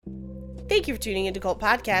Thank you for tuning into Cult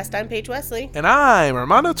Podcast. I'm Paige Wesley. And I'm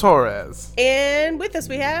Armando Torres. And with us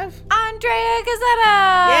we have... Andrea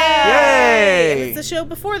Gazzetta! Yay! Yay! And it's the show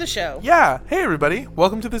before the show. Yeah. Hey, everybody.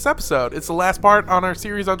 Welcome to this episode. It's the last part on our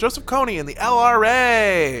series on Joseph Kony and the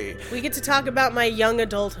LRA. We get to talk about my young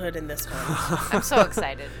adulthood in this one. I'm so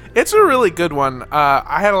excited. It's a really good one.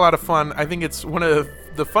 I had a lot of fun. I think it's one of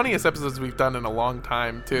the funniest episodes we've done in a long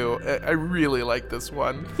time, too. I really like this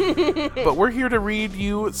one. But we're here to read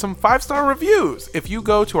you some 5-star reviews. If you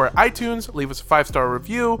go to our iTunes, leave us a 5-star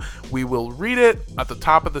review. We will read it at the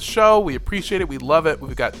top of the show. We appreciate it. We love it.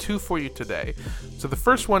 We've got 2 for you today. So the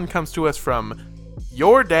first one comes to us from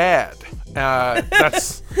your dad.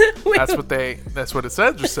 That's what it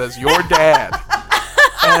says. It just says your dad.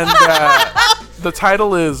 And the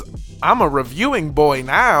title is I'm a reviewing boy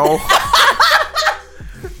now.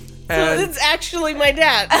 So it's actually my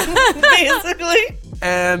dad, basically.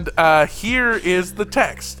 And here is the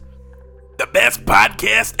text. The best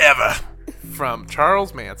podcast ever. From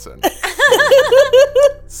Charles Manson.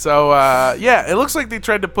 So, it looks like they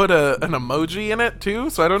tried to put an emoji in it, too.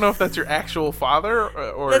 So I don't know if that's your actual father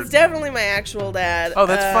or... That's definitely my actual dad. Oh,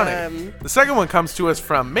 that's funny. The second one comes to us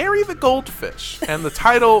from Mary the Goldfish. And the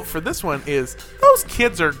title for this one is, Those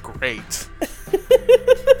Kids Are Great.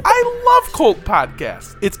 I love Cult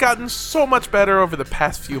Podcasts. It's gotten so much better over the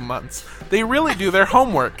past few months. They really do their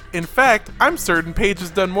homework. In fact, I'm certain Paige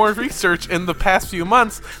has done more research in the past few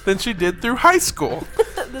months than she did through high school.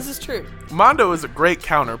 This is true. Mondo is a great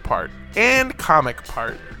counterpart and comic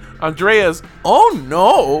part. Andrea's "Oh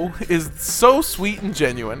no" is so sweet and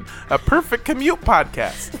genuine. A perfect commute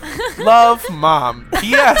podcast. Love, Mom.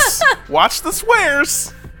 P.S. Watch the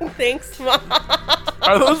swears. Thanks, Mom.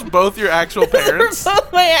 Are those both your actual parents? They're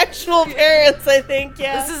both my actual parents, I think,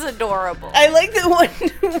 yeah. This is adorable. I like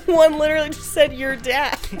that one literally just said, your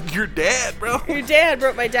dad. Your dad, bro. Your dad,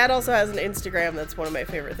 bro. My dad also has an Instagram. That's one of my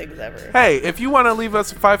favorite things ever. Hey, if you want to leave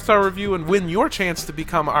us a 5-star review and win your chance to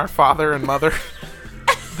become our father and mother,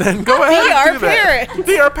 then go ahead and do that. Parents.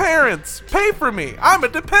 Be our parents. Pay for me. I'm a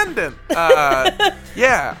dependent.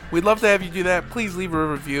 Yeah, we'd love to have you do that. Please leave a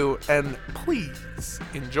review and please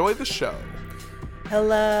enjoy the show.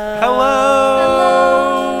 Hello. Hello.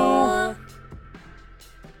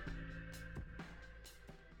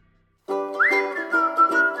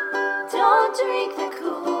 Don't drink the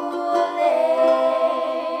Kool-Aid.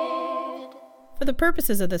 For the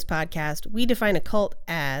purposes of this podcast, we define a cult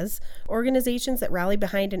as organizations that rally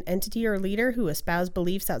behind an entity or leader who espouse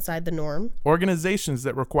beliefs outside the norm. Organizations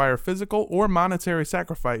that require physical or monetary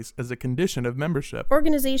sacrifice as a condition of membership.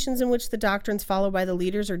 Organizations in which the doctrines followed by the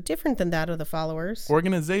leaders are different than that of the followers.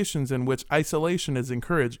 Organizations in which isolation is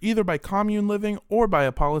encouraged either by commune living or by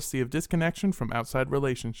a policy of disconnection from outside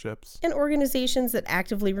relationships. And organizations that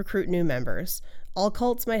actively recruit new members. All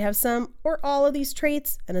cults might have some or all of these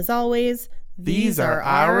traits, and as always, these are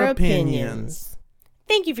our opinions.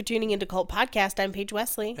 Thank you for tuning into Cult Podcast. I'm Paige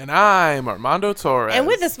Wesley. And I'm Armando Torres. And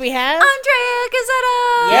with us we have... Andrea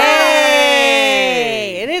Gazzetta!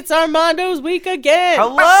 Yay! And it's Armando's week again.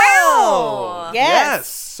 Hello! Yes.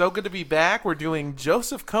 So good to be back. We're doing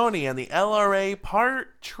Joseph Kony and the LRA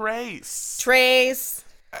Part Trace. Trace.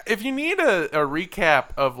 If you need a recap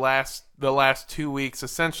of the last 2 weeks,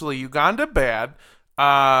 essentially Uganda bad.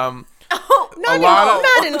 Not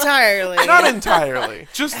entirely. Not entirely.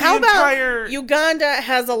 Just How the entire... about Uganda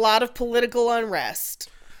has a lot of political unrest.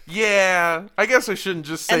 Yeah, I guess I shouldn't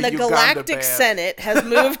just say And the Uganda Galactic bad. Senate has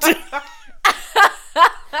moved to...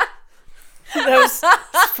 Those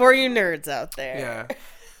for you nerds out there. Yeah.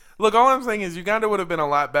 Look, all I'm saying is Uganda would have been a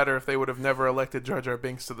lot better if they would have never elected Jar Jar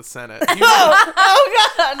Binks to the Senate.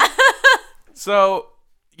 Oh, God. So,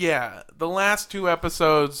 yeah, the last 2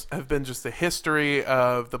 episodes have been just a history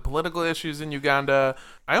of the political issues in Uganda.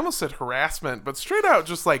 I almost said harassment, but straight out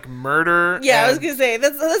just like murder. Yeah, I was going to say,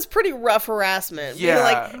 that's pretty rough harassment. Yeah. Being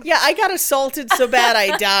like, yeah, I got assaulted so bad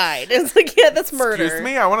I died. It's like, yeah, that's murder. Excuse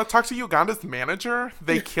me, I want to talk to Uganda's manager.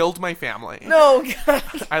 They killed my family. No, God.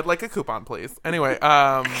 I'd like a coupon, please. Anyway,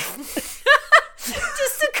 Just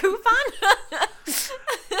a coupon?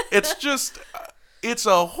 it's just... It's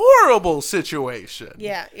a horrible situation.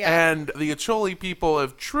 Yeah, yeah. And the Acholi people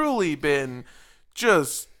have truly been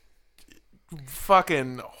just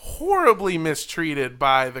fucking horribly mistreated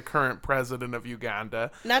by the current president of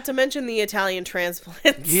Uganda. Not to mention the Italian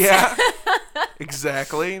transplants. Yeah,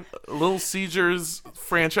 exactly. Little Caesars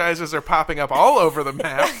franchises are popping up all over the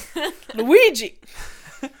map. Luigi.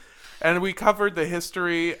 And we covered the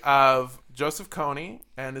history of Joseph Kony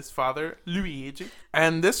and his father, Luigi.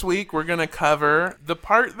 And this week, we're going to cover the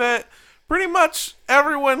part that pretty much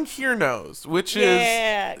everyone here knows, which is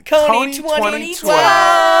Kony 2012.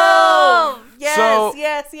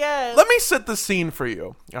 Yes. Let me set the scene for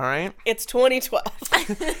you, all right? It's 2012.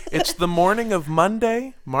 It's the morning of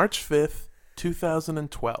Monday, March 5th,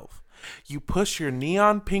 2012. You push your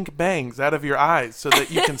neon pink bangs out of your eyes so that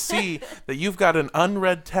you can see that you've got an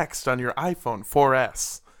unread text on your iPhone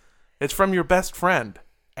 4S. It's from your best friend,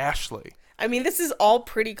 Ashley. I mean, this is all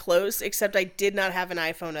pretty close, except I did not have an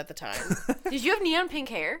iPhone at the time. Did you have neon pink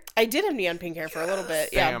hair? I did have neon pink hair for a little bit.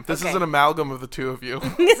 Damn, Yeah. this okay. is an amalgam of the two of you.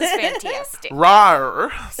 This is fantastic.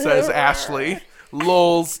 Rar, says Ashley.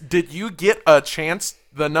 Lols, did you get a chance,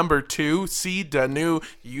 the number 2, see the new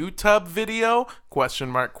YouTube video? Question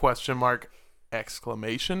mark,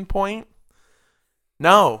 exclamation point.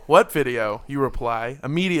 No, what video? You reply,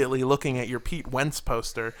 immediately looking at your Pete Wentz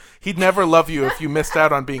poster. He'd never love you if you missed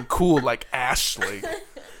out on being cool like Ashley.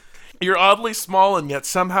 Your oddly small and yet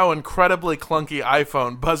somehow incredibly clunky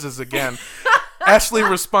iPhone buzzes again. Ashley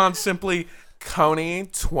responds simply, Coney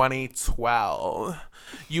 2012.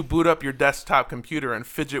 You boot up your desktop computer and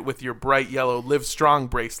fidget with your bright yellow Live Strong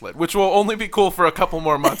bracelet, which will only be cool for a couple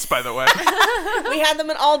more months, by the way. We had them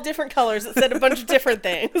in all different colors that said a bunch of different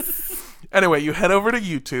things. Anyway, you head over to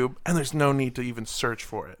YouTube, and there's no need to even search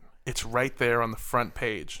for it. It's right there on the front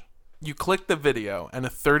page. You click the video, and a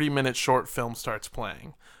 30-minute short film starts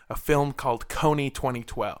playing. A film called Coney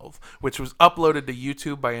 2012, which was uploaded to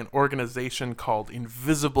YouTube by an organization called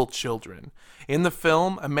Invisible Children. In the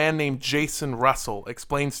film, a man named Jason Russell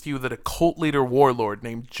explains to you that a cult leader warlord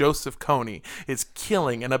named Joseph Kony is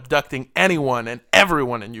killing and abducting anyone and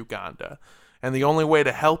everyone in Uganda. And the only way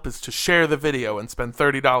to help is to share the video and spend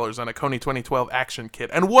 $30 on a Coney 2012 action kit.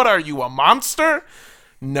 And what are you, a monster?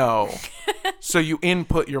 No. So you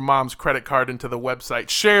input your mom's credit card into the website,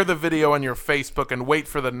 share the video on your Facebook, and wait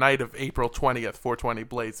for the night of April 20th, 420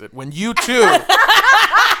 Blaze It, when you too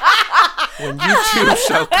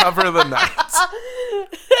shall cover the night.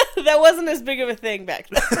 That wasn't as big of a thing back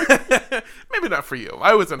then. Maybe not for you.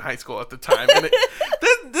 I was in high school at the time. And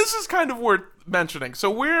this is kind of worth mentioning.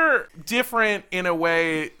 So we're different in a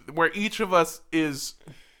way where each of us is...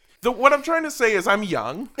 What I'm trying to say is I'm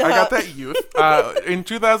young. I got that youth. In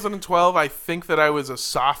 2012, I think that I was a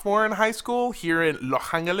sophomore in high school here in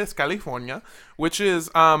Los Angeles, California, which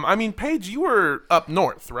is, Paige, you were up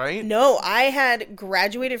north, right? No, I had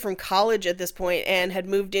graduated from college at this point and had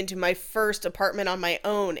moved into my first apartment on my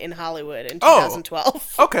own in Hollywood in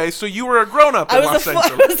 2012. Okay, so you were a grown-up in Los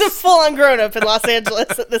Angeles. I was a full-on grown-up in Los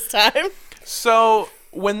Angeles at this time. So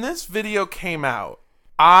when this video came out,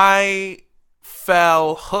 I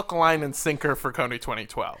fell hook, line, and sinker for Coney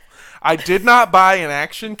 2012. I did not buy an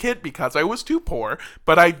action kit because I was too poor,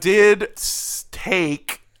 but I did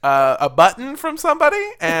take a button from somebody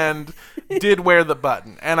and did wear the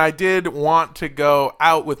button. And I did want to go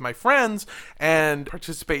out with my friends and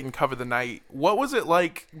participate and cover the night. What was it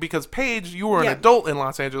like? Because Paige, you were an adult in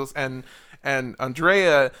Los Angeles, and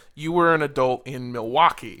Andrea, you were an adult in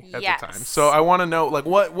Milwaukee at the time. So I want to know, like,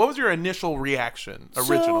 what was your initial reaction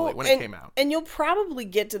originally when it came out? And you'll probably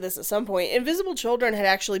get to this at some point. Invisible Children had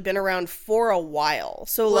actually been around for a while.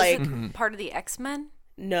 So, was it part of the X-Men?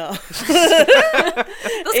 No. Those kids have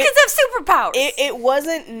superpowers. It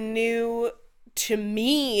wasn't new to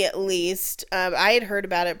me, at least. I had heard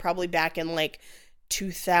about it probably back in,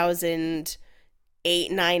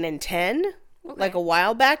 2008, 9, and 10. Okay. A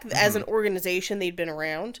while back. As an organization, they'd been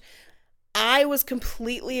around. I was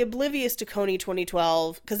completely oblivious to Coney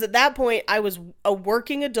 2012 because at that point I was a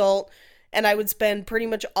working adult and I would spend pretty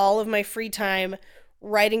much all of my free time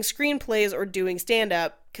writing screenplays or doing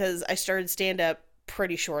stand-up because I started stand-up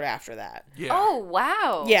pretty short after that. Yeah. Oh,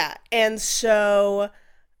 wow. Yeah. And so,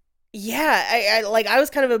 yeah, I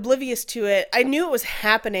was kind of oblivious to it. I knew it was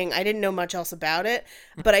happening. I didn't know much else about it.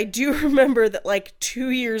 But I do remember that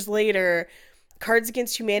 2 years later, Cards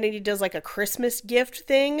Against Humanity does a Christmas gift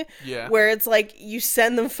thing where it's you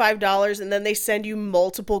send them $5 and then they send you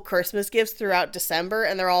multiple Christmas gifts throughout December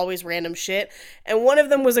and they're always random shit. And one of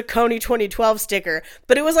them was a Coney 2012 sticker,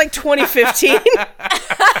 but it was 2015.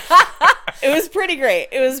 It was pretty great.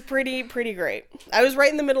 It was pretty great. I was right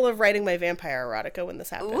in the middle of writing my vampire erotica when this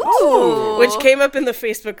happened. Ooh. Which came up in the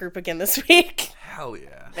Facebook group again this week. Hell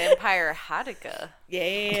yeah. Vampire Hanukkah.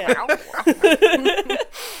 Yeah.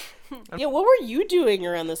 Yeah, what were you doing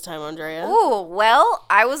around this time, Andrea? Oh, well,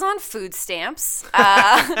 I was on food stamps.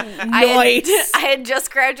 Nice. I had just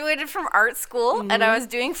graduated from art school, and I was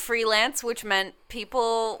doing freelance, which meant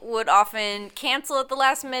people would often cancel at the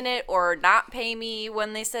last minute or not pay me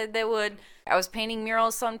when they said they would. I was painting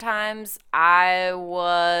murals sometimes.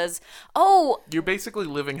 You're basically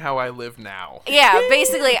living how I live now. Yeah,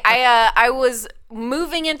 basically, I was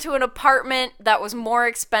moving into an apartment that was more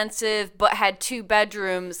expensive but had 2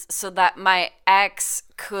 bedrooms so that my ex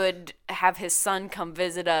could have his son come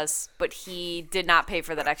visit us, but he did not pay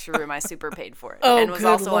for that extra room. I super paid for it. Oh, and was good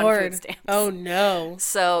also Lord. on food stamps. Oh, no.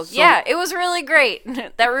 So, yeah, it was really great.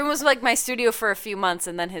 That room was like my studio for a few months,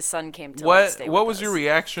 and then his son came to stay with What was us. your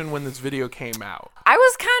reaction when this video came out? I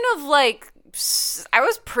was kind of like, I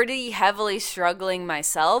was pretty heavily struggling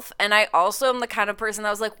myself, and I also am the kind of person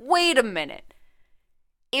that was like, wait a minute.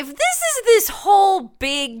 If this is this whole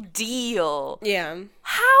big deal, Yeah.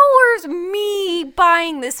 how is me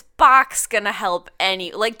buying this box gonna help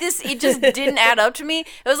any? Like this, it just didn't add up to me.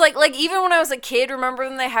 It was like even when I was a kid, remember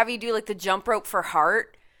when they have you do like the jump rope for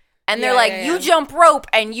heart? And they're like, you jump rope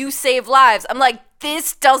and you save lives. I'm like,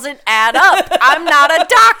 this doesn't add up. I'm not a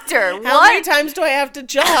doctor. How many times do I have to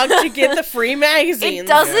jog to get the free magazines? It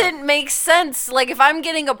doesn't make sense. Like, if I'm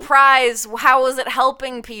getting a prize, how is it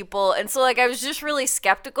helping people? And so, like, I was just really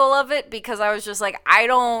skeptical of it because I was just like, I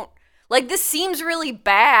don't... Like, this seems really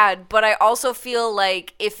bad, but I also feel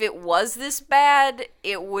like if it was this bad,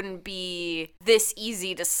 it wouldn't be this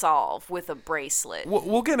easy to solve with a bracelet.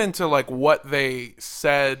 We'll get into, like, what they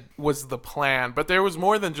said was the plan, but there was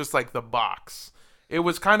more than just, like, the box. It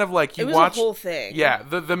was kind of like you watched... a whole thing. Yeah,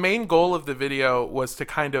 the main goal of the video was to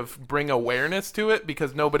kind of bring awareness to it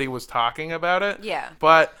because nobody was talking about it. Yeah.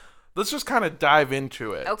 But let's just kind of dive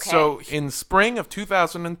into it. Okay. So, in spring of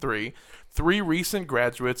 2003... 3 recent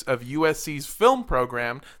graduates of USC's film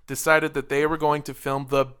program decided that they were going to film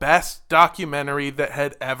the best documentary that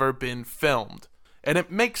had ever been filmed. And it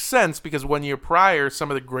makes sense because 1 year prior, some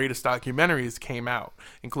of the greatest documentaries came out,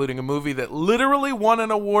 including a movie that literally won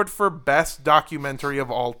an award for best documentary of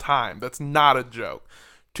all time. That's not a joke.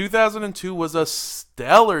 2002 was a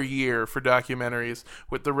stellar year for documentaries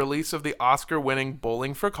with the release of the Oscar-winning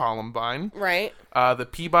Bowling for Columbine, Right. The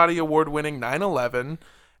Peabody Award-winning 9/11,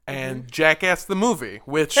 and Jackass the Movie,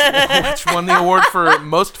 which won the award for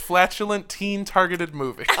most flatulent teen-targeted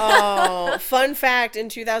movie. Oh, fun fact, in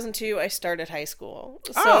 2002, I started high school.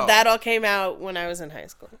 So that all came out when I was in high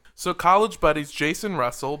school. So college buddies Jason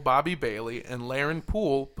Russell, Bobby Bailey, and Laren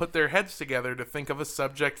Poole put their heads together to think of a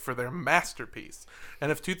subject for their masterpiece.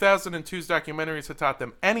 And if 2002's documentaries had taught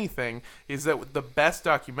them anything, is that the best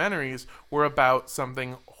documentaries were about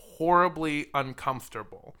something horribly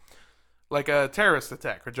uncomfortable. Like a terrorist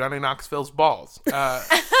attack or Johnny Knoxville's balls.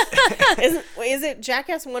 Is it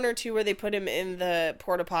Jackass 1 or 2 where they put him in the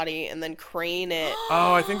porta potty and then crane it?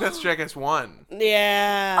 Oh, I think that's Jackass 1.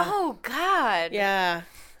 Yeah. Oh, God. Yeah.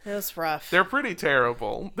 It was rough. They're pretty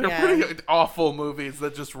terrible. They're Yeah. pretty awful movies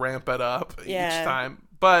that just ramp it up each Yeah. time.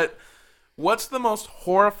 But what's the most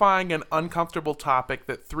horrifying and uncomfortable topic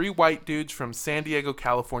that 3 white dudes from San Diego,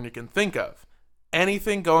 California can think of?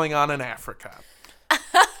 Anything going on in Africa.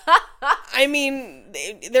 I mean,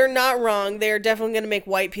 they're not wrong. They're definitely going to make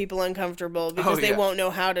white people uncomfortable because they won't know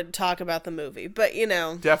how to talk about the movie. But, you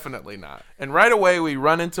know. Definitely not. And right away, we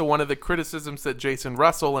run into one of the criticisms that Jason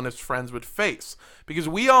Russell and his friends would face. Because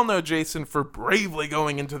we all know Jason for bravely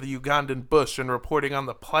going into the Ugandan bush and reporting on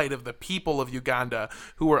the plight of the people of Uganda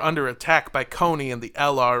who were under attack by Kony and the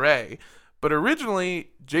LRA. But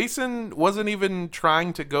originally, Jason wasn't even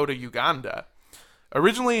trying to go to Uganda.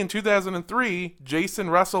 Originally in 2003, Jason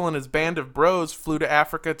Russell and his band of bros flew to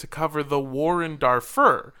Africa to cover the war in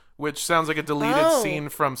Darfur, which sounds like a deleted scene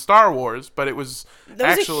from Star Wars, but it was That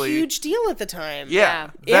was actually a huge deal at the time.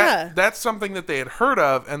 Yeah. Yeah. That's something that they had heard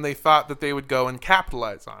of, and they thought that they would go and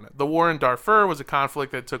capitalize on it. The war in Darfur was a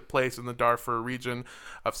conflict that took place in the Darfur region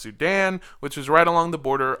of Sudan, which is right along the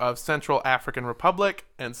border of Central African Republic,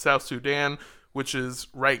 and South Sudan, which is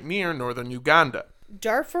right near northern Uganda.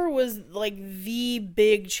 Darfur was like the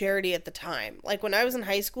big charity at the time. Like when I was in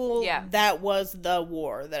high school, that was the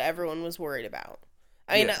war that everyone was worried about.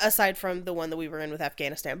 I mean, aside from the one that we were in with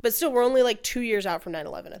Afghanistan. But still, we're only like 2 years out from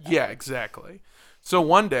 9/11 at that Yeah, point. exactly. So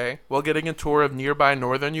one day, while getting a tour of nearby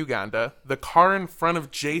northern Uganda, the car in front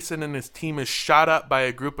of Jason and his team is shot up by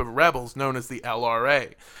a group of rebels known as the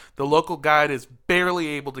LRA. The local guide is barely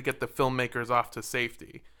able to get the filmmakers off to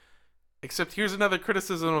safety. Except here's another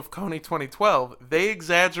criticism of Kony 2012. They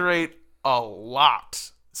exaggerate a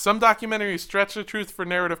lot. Some documentaries stretch the truth for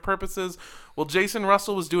narrative purposes, while Jason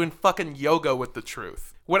Russell was doing fucking yoga with the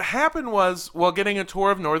truth. What happened was, while getting a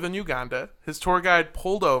tour of northern Uganda, his tour guide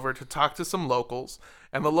pulled over to talk to some locals,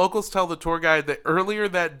 and the locals tell the tour guide that earlier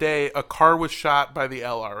that day a car was shot by the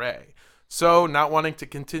LRA. So, not wanting to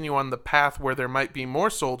continue on the path where there might be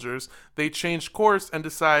more soldiers, they changed course and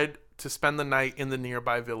decide to spend the night in the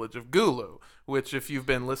nearby village of Gulu, which, if you've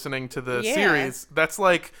been listening to the series, that's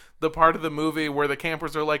like the part of the movie where the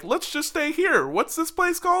campers are like, let's just stay here. What's this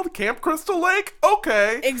place called? Camp Crystal Lake?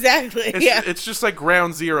 Okay. Exactly. It's just like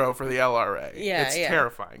ground zero for the LRA. Yeah, It's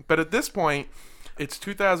terrifying. But at this point, It's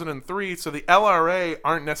 2003, so the LRA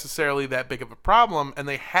aren't necessarily that big of a problem, and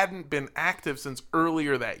they hadn't been active since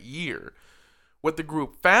earlier that year. What the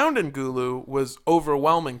group found in Gulu was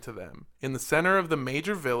overwhelming to them. In the center of the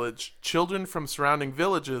major village, children from surrounding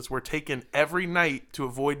villages were taken every night to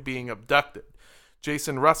avoid being abducted.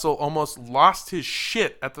 Jason Russell almost lost his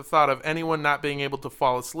shit at the thought of anyone not being able to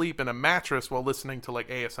fall asleep in a mattress while listening to like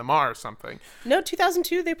ASMR or something. No,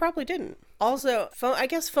 2002, they probably didn't. Also, I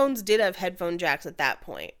guess phones did have headphone jacks at that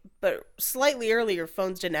point, but slightly earlier,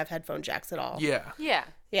 phones didn't have headphone jacks at all. Yeah. Yeah.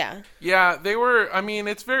 Yeah. Yeah, they were, I mean,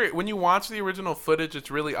 it's very, when you watch the original footage,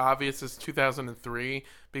 it's really obvious it's 2003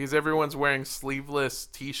 because everyone's wearing sleeveless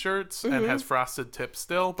t-shirts and has frosted tips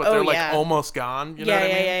still, but they're like almost gone, you know what I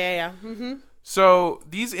mean? Yeah. Mm-hmm. So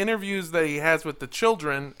these interviews that he has with the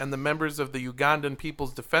children and the members of the Ugandan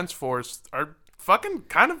People's Defense Force are fucking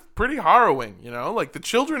kind of pretty harrowing, you know? Like the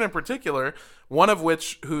children in particular, one of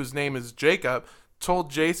which, whose name is Jacob,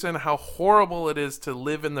 told Jason how horrible it is to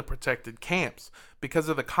live in the protected camps. Because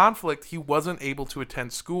of the conflict, he wasn't able to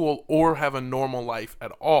attend school or have a normal life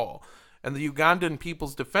at all. And the Ugandan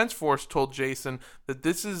People's Defense Force told Jason that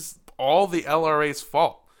this is all the LRA's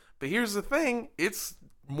fault. But here's the thing, it's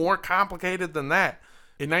more complicated than that.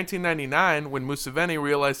 In 1999, when Museveni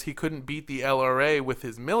realized he couldn't beat the LRA with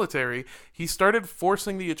his military, he started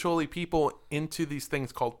forcing the Acholi people into these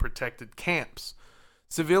things called protected camps.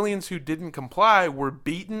 Civilians who didn't comply were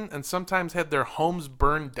beaten and sometimes had their homes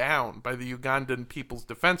burned down by the Ugandan People's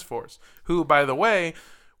Defense Force, who, by the way,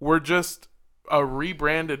 were just a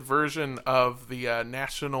rebranded version of the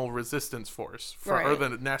National Resistance Force, or the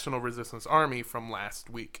National Resistance Army from last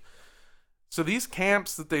week. So these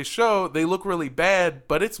camps that they show, they look really bad,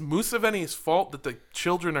 but it's Museveni's fault that the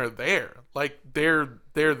children are there. Like, they're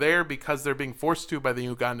there because they're being forced to by the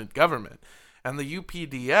Ugandan government. And the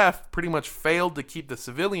UPDF pretty much failed to keep the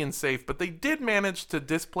civilians safe, but they did manage to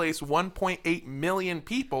displace 1.8 million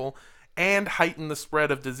people and heighten the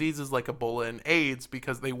spread of diseases like Ebola and AIDS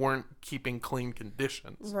because they weren't keeping clean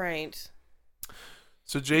conditions. Right.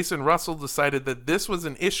 So Jason Russell decided that this was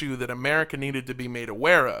an issue that America needed to be made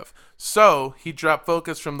aware of. So he dropped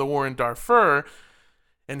focus from the war in Darfur,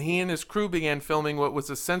 and he and his crew began filming what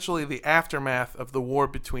was essentially the aftermath of the war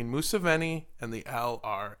between Museveni and the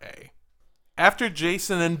LRA. After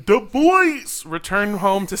Jason and Du Bois returned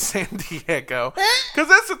home to San Diego, because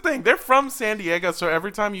that's the thing, they're from San Diego, so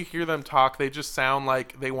every time you hear them talk, they just sound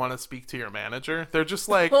like they want to speak to your manager. They're just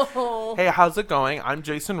like, hey, how's it going? I'm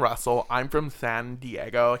Jason Russell. I'm from San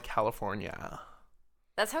Diego, California.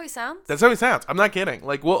 That's how he sounds? That's how he sounds. I'm not kidding.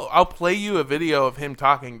 Like, I'll play you a video of him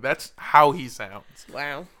talking. That's how he sounds.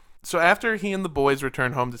 Wow. So after he and the boys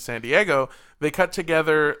returned home to San Diego, they cut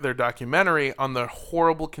together their documentary on the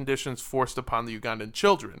horrible conditions forced upon the Ugandan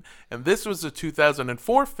children. And this was the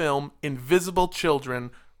 2004 film Invisible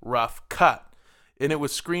Children, Rough Cut. And it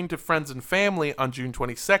was screened to friends and family on June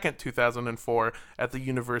 22nd, 2004 at the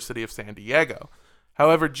University of San Diego.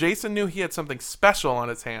 However, Jason knew he had something special on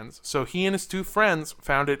his hands, so he and his two friends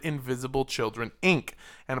founded Invisible Children, Inc.,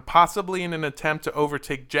 and possibly in an attempt to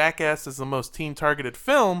overtake Jackass as the most teen-targeted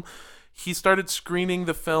film, he started screening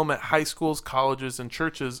the film at high schools, colleges, and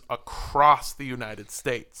churches across the United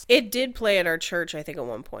States. It did play at our church, I think, at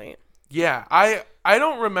one point. Yeah, I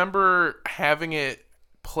don't remember having it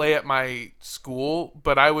play at my school,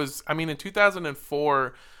 but in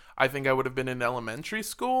 2004, I think I would have been in elementary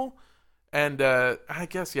school. And I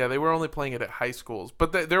guess, they were only playing it at high schools.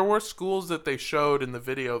 But there were schools that they showed in the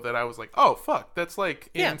video that I was like, oh, fuck, that's like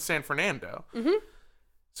in San Fernando. Mm-hmm.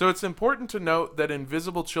 So it's important to note that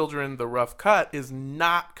Invisible Children, The Rough Cut is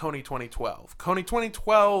not Kony 2012. Kony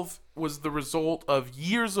 2012 was the result of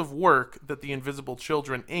years of work that the Invisible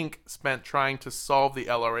Children, Inc. spent trying to solve the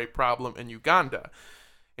LRA problem in Uganda.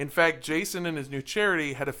 In fact, Jason and his new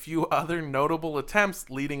charity had a few other notable attempts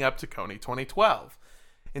leading up to Kony 2012.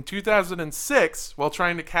 In 2006, while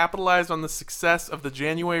trying to capitalize on the success of the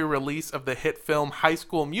January release of the hit film High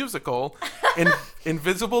School Musical,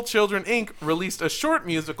 Invisible Children, Inc. released a short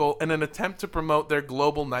musical in an attempt to promote their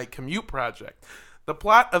global night commute project. The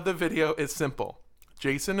plot of the video is simple.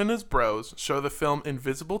 Jason and his bros show the film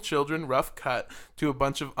Invisible Children, Rough Cut to a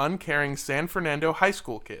bunch of uncaring San Fernando high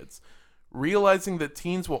school kids. Realizing that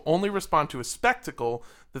teens will only respond to a spectacle,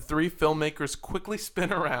 the three filmmakers quickly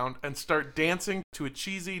spin around and start dancing to a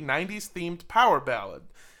cheesy 90s-themed power ballad.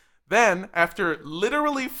 Then, after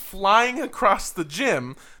literally flying across the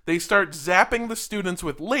gym, they start zapping the students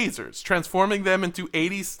with lasers, transforming them into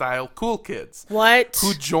 80s-style cool kids. What?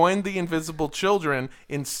 Who joined the Invisible Children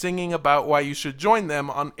in singing about why you should join them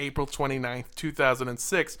on April 29th,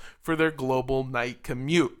 2006 for their global night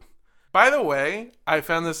commute. By the way, I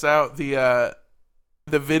found this out, the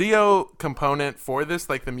The video component for this,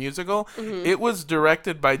 like the musical, it was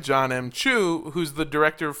directed by John M. Chu, who's the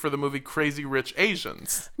director for the movie Crazy Rich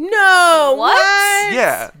Asians. No, what?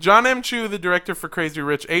 Yeah, John M. Chu, the director for Crazy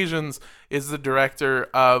Rich Asians, is the director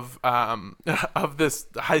of this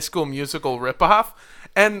High School Musical ripoff.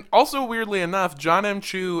 And also, weirdly enough, John M.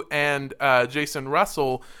 Chu and Jason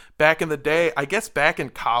Russell, back in the day, I guess back in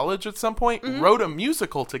college at some point, wrote a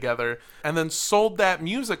musical together and then sold that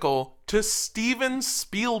musical to Steven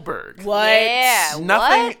Spielberg. What? Yeah,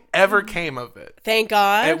 Nothing ever came of it. Thank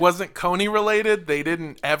God. It wasn't Coney related. They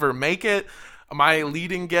didn't ever make it. My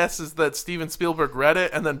leading guess is that Steven Spielberg read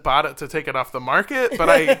it and then bought it to take it off the market.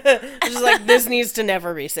 But Just like, this needs to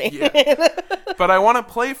never be seen. Yeah. But I want to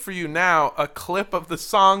play for you now a clip of the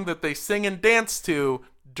song that they sing and dance to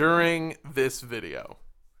during this video.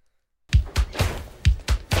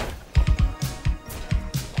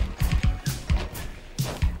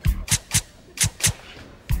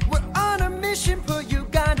 We're on a mission, put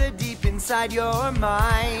Uganda deep inside your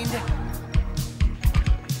mind.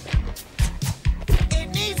 It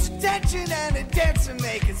needs attention and a dance to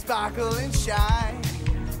make it sparkle and shine.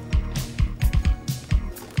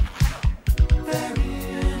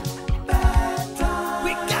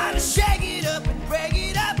 We gotta shake it up and break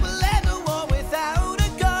it up. We'll end the war without a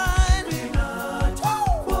gun. We're not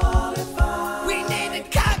qualified. We need to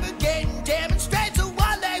congregate and demonstrate so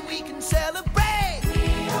one day we can celebrate.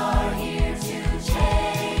 We are here to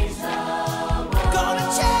change the world. Gonna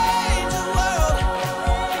change the world.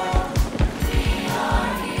 We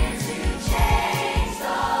are here to change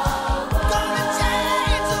the world. Gonna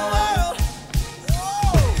change the world.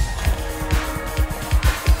 Whoa.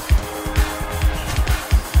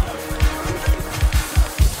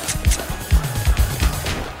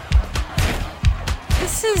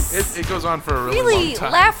 This is It goes on for a really, really long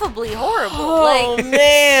time. laughably horrible. Oh, Like,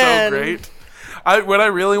 man. So great. What I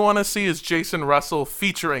really want to see is Jason Russell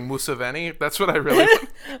featuring Museveni. That's what I really want.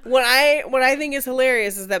 What I think is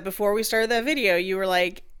hilarious is that before we started that video, you were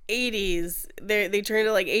like, 80s. They turned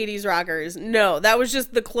to like 80s rockers. No, that was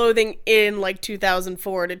just the clothing in like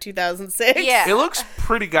 2004 to 2006. yeah. It looks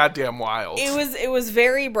pretty goddamn wild. It was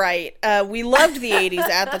very bright. We loved the 80s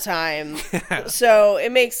at the time. So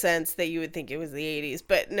it makes sense that you would think it was the 80s,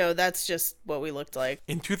 but no, that's just what we looked like.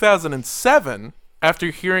 In 2007,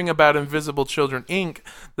 after hearing about Invisible Children Inc.,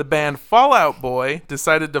 the band Fall Out Boy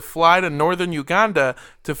decided to fly to northern Uganda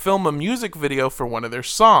to film a music video for one of their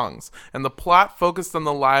songs, and the plot focused on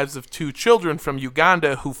the lives of two children from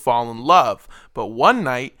Uganda who fall in love. But one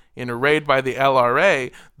night, in a raid by the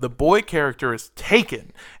LRA, the boy character is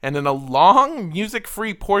taken, and in a long,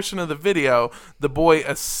 music-free portion of the video, the boy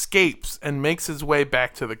escapes and makes his way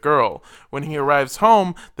back to the girl. When he arrives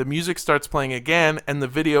home, the music starts playing again, and the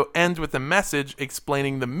video ends with a message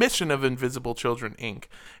explaining the mission of Invisible Children Inc.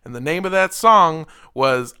 And the name of that song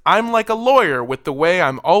was I'm Like a Lawyer with the Way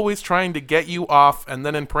I'm Always Trying to Get You Off, and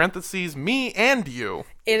then in parentheses, me and you.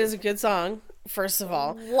 It is a good song, first of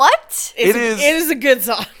all. What? It is- is a good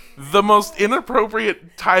song. The most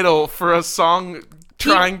inappropriate title for a song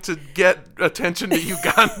trying to get attention to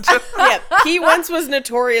Uganda. Yeah, he once was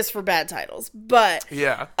notorious for bad titles, but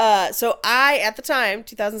Yeah. so I, at the time,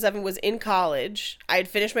 2007, was in college. I had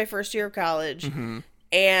finished my first year of college,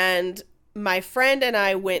 and my friend and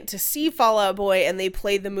I went to see Fall Out Boy, and they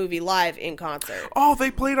played the movie live in concert. Oh, they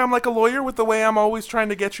played I'm Like a Lawyer with the Way I'm Always Trying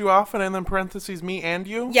to Get You Off, and then parentheses, me and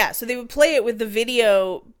you? Yeah, so they would play it with the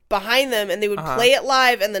video behind them, and they would play it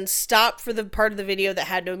live and then stop for the part of the video that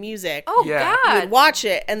had no music. Oh, Yeah. You God. would watch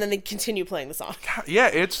it, and then they'd continue playing the song. Yeah,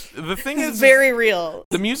 it's the thing It's is very real.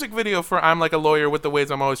 the music video for I'm Like a Lawyer with the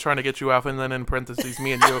Ways I'm Always Trying to Get You Off, and then in parentheses,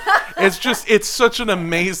 me and you. It's such an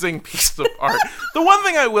amazing piece of art. The one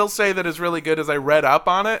thing I will say that is really good is I read up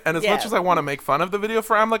on it, and as Yeah. much as I want to make fun of the video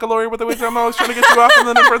for I'm Like a Lawyer with the Ways I'm Always Trying to Get You Off, and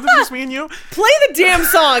then in parentheses, me and you. Play the damn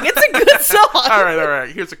song. It's a good song. All right.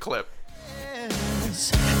 Here's a clip.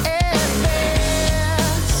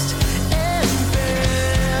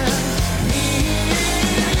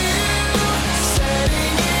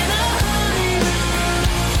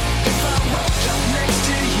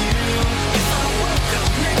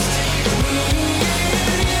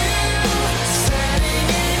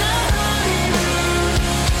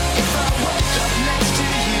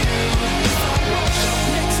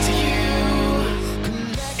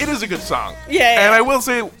 It is a good song. Yeah. And I will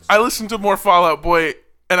say, I listened to more Fall Out Boy,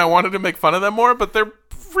 and I wanted to make fun of them more, but they're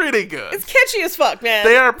pretty good. It's catchy as fuck, man.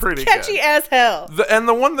 They are pretty catchy good. as hell. And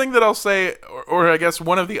the one thing that I'll say, or I guess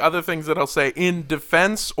one of the other things that I'll say in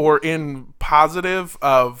defense or in positive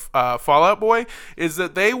of Fall Out Boy is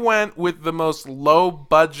that they went with the most low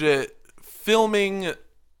budget filming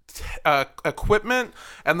equipment,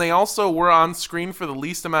 and they also were on screen for the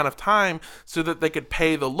least amount of time so that they could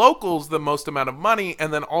pay the locals the most amount of money,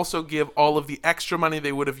 and then also give all of the extra money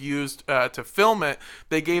they would have used to film it.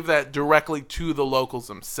 They gave that directly to the locals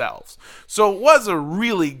themselves. So it was a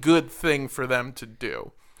really good thing for them to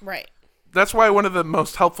do. Right. That's why one of the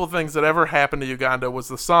most helpful things that ever happened to Uganda was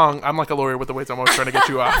the song "I'm Like a Lawyer with the Ways I'm Always Trying to Get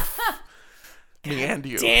You Off." Me and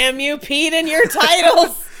you. Damn you, Pete, and your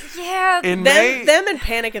titles. Yeah. Them and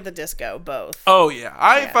Panic at the Disco, both. Oh, yeah.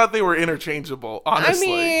 I thought they were interchangeable,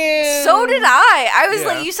 honestly. I mean... So did I. I was Yeah.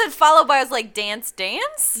 like, you said followed by, I was like, Dance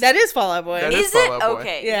Dance? That is Fall Out Boy. That Is Fall it? Out Boy.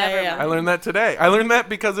 Okay. Yeah, never yeah. mind. I learned that today. I learned that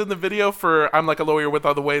because in the video for "I'm Like a Lawyer with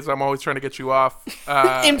All the Ways I'm Always Trying to Get You Off," In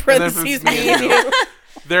and then parentheses, me me and and you. you.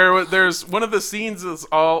 There's one of the scenes is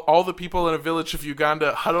all the people in a village of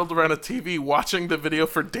Uganda huddled around a TV watching the video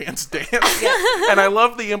for Dance Dance. And I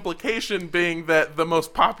love the implication being that the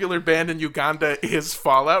most popular band in Uganda is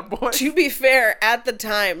Fall Out Boy. To be fair, at the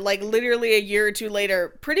time, like literally a year or two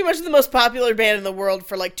later, pretty much the most popular band in the world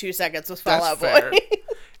for like 2 seconds was Fall Out Boy.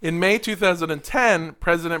 In May 2010,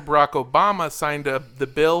 President Barack Obama signed the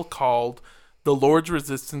bill called the Lord's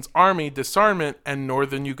Resistance Army Disarmament and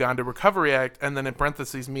Northern Uganda Recovery Act, and then in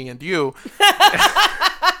parentheses, me and you.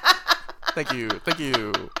 Thank you.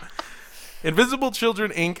 Invisible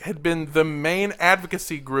Children, Inc. had been the main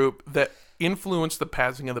advocacy group that influenced the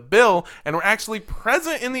passing of the bill and were actually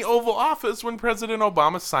present in the Oval Office when President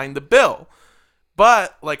Obama signed the bill.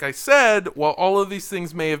 But, like I said, while all of these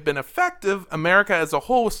things may have been effective, America as a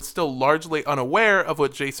whole was still largely unaware of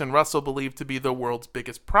what Jason Russell believed to be the world's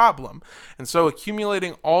biggest problem. And so,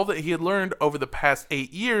 accumulating all that he had learned over the past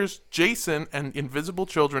 8 years, Jason and Invisible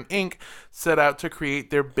Children, Inc. set out to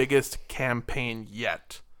create their biggest campaign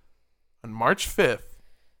yet. On March 5th,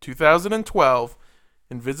 2012,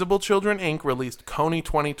 Invisible Children, Inc. released Kony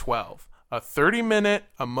 2012. A 30-minute,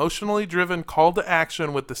 emotionally driven call to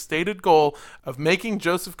action with the stated goal of making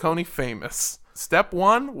Joseph Kony famous. Step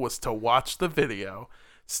 1 was to watch the video.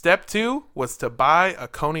 Step 2 was to buy a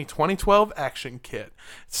Kony 2012 action kit.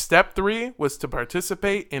 Step 3 was to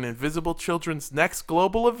participate in Invisible Children's next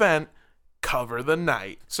global event, Cover the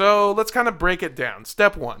Night. So let's kind of break it down.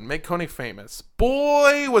 Step 1, make Kony famous.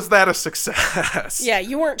 Boy, was that a success. Yeah,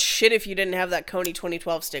 you weren't shit if you didn't have that Kony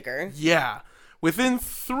 2012 sticker. Yeah. Within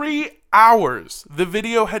 3 hours, the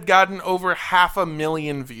video had gotten over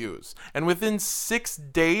 500,000 views. And within 6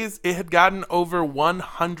 days, it had gotten over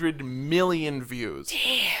 100 million views.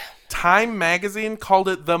 Damn. Time magazine called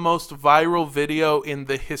it the most viral video in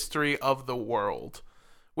the history of the world.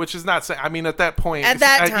 Which is not saying, I mean, at that point. At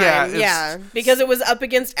that time, yeah. Because it was up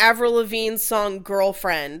against Avril Lavigne's song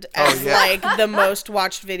Girlfriend as like the most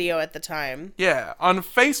watched video at the time. Yeah. On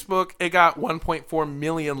Facebook, it got 1.4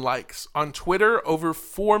 million likes. On Twitter, over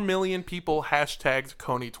 4 million people hashtagged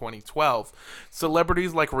Kony 2012.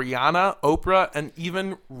 Celebrities like Rihanna, Oprah, and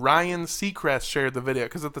even Ryan Seacrest shared the video.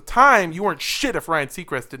 Because at the time, you weren't shit if Ryan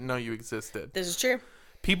Seacrest didn't know you existed. This is true.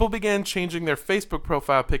 People began changing their Facebook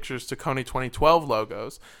profile pictures to Kony 2012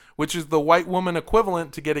 logos, which is the white woman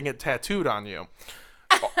equivalent to getting it tattooed on you.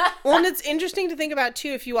 Well, and it's interesting to think about, too,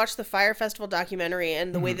 if you watch the Fire Festival documentary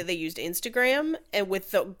and the way that they used Instagram and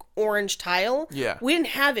with the orange tile. Yeah. We didn't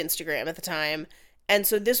have Instagram at the time, and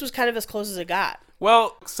so this was kind of as close as it got.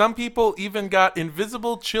 Well, some people even got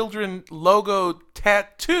Invisible Children logo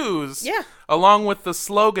tattoos. Yeah. Along with the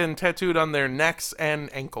slogan tattooed on their necks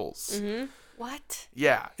and ankles. Mm-hmm. What?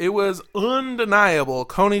 Yeah, it was undeniable.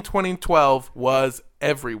 Kony 2012 was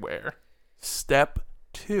everywhere. Step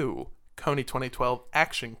 2, Kony 2012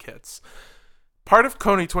 action kits. Part of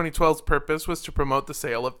Kony 2012's purpose was to promote the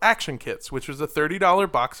sale of action kits, which was a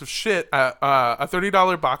 $30 box of a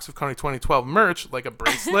 $30 box of Kony 2012 merch, like a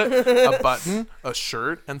bracelet, a button, a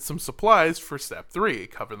shirt, and some supplies for Step 3,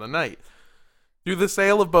 Cover the Night. Through the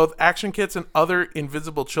sale of both action kits and other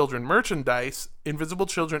Invisible Children merchandise, Invisible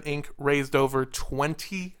Children, Inc. raised over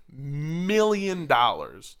 $20 million.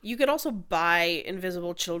 You could also buy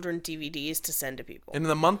Invisible Children DVDs to send to people. In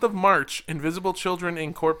the month of March, Invisible Children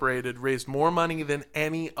Incorporated raised more money than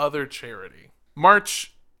any other charity.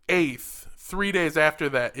 March 8th, 3 days after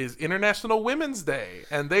that, is International Women's Day,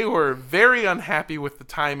 and they were very unhappy with the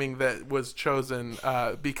timing that was chosen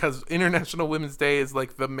because International Women's Day is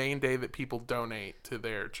like the main day that people donate to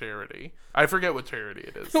their charity. I forget what charity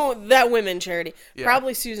it is. Oh, that women charity. Yeah.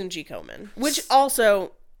 Probably Susan G. Komen. Which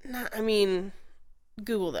also,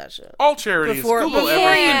 Google that shit. All charities. Before Google you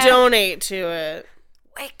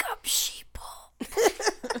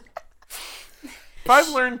If I've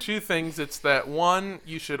learned two things, it's that one,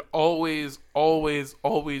 you should always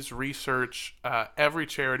research every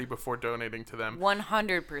charity before donating to them.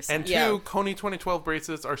 100%. And two, Yeah. Kony 2012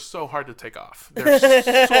 bracelets are so hard to take off. They're so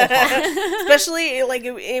hard. Especially like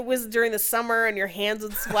it was during the summer and your hands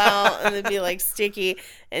would swell and it'd be like sticky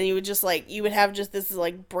and you would just like you would have just this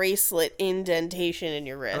like bracelet indentation in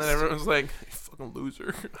your wrist. And then everyone's like, "You fucking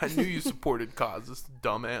loser. I knew you supported causes,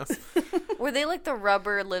 dumbass." Were they like the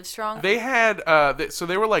rubber Livestrong? They had, so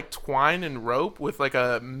they were like twine and rope with like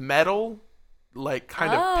a metal, like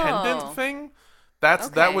kind of pendant thing. That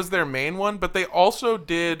Okay. was their main one, but they also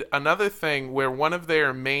did another thing where one of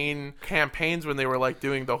their main campaigns when they were like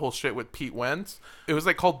doing the whole shit with Pete Wentz, it was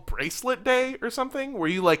like called Bracelet Day or something, where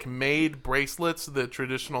you like made bracelets the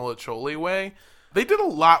traditional Acholi way. They did a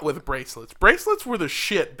lot with bracelets. Bracelets were the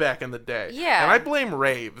shit back in the day. Yeah. And I blame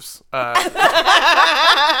raves.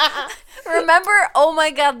 Remember, oh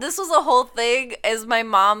my god, this was a whole thing, as my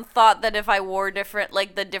mom thought that if I wore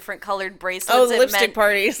the different colored bracelets, Oh, the it lipstick meant,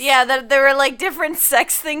 parties. Yeah, that there were like different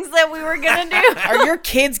sex things that we were gonna do. Are your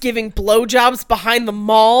kids giving blowjobs behind the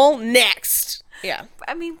mall? Next. Yeah.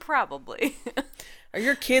 I mean, probably. Are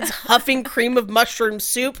your kids huffing cream of mushroom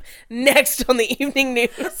soup? Next on the evening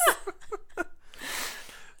news.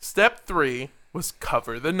 Step 3 was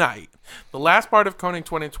cover the night. The last part of Kony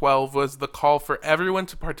 2012 was the call for everyone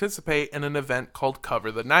to participate in an event called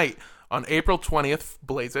Cover the Night. On April 20th,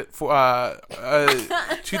 blaze it, for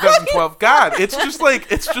 2012. God, it's just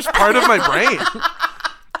part of my brain.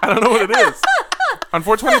 I don't know what it is. On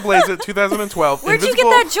 420 Blaze It, 2012. Where'd you get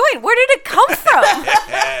that joint? Where did it come from?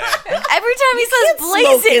 Every time he says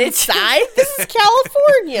blaze it, it's inside. This is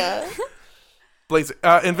California. Blaze It.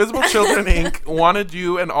 Invisible Children Inc. wanted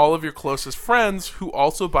you and all of your closest friends who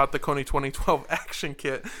also bought the Kony 2012 action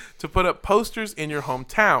kit to put up posters in your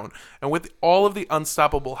hometown. And with all of the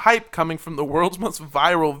unstoppable hype coming from the world's most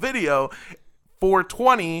viral video,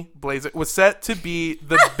 420 Blaze It was set to be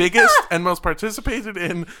the biggest and most participated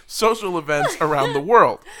in social events around the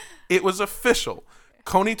world. It was official.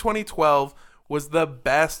 Kony 2012 was the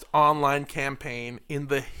best online campaign in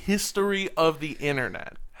the history of the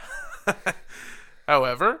internet.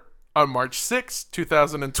 However, on March 6,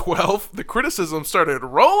 2012, the criticism started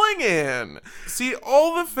rolling in. See,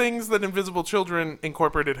 all the things that Invisible Children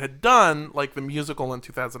Incorporated had done, like the musical in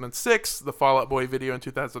 2006, the Fall Out Boy video in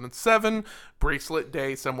 2007, Bracelet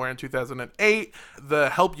Day somewhere in 2008, the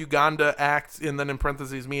Help Uganda Act, and then in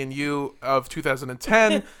parentheses, Me and You of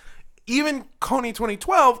 2010, even Kony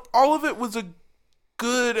 2012, all of it was a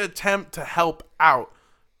good attempt to help out.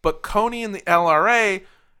 But Kony and the LRA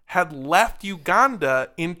had left Uganda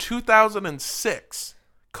in 2006.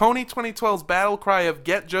 Kony 2012's battle cry of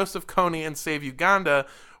Get Joseph Kony and Save Uganda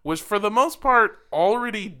was for the most part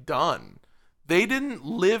already done. They didn't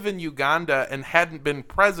live in Uganda and hadn't been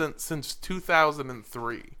present since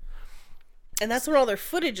 2003. And that's where all their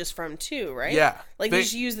footage is from too, right? Yeah. Like they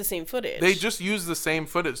just use the same footage. They just used the same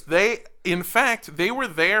footage. In fact, they were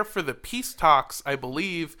there for the peace talks, I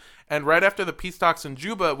believe, and right after the peace talks in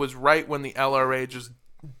Juba was right when the LRA just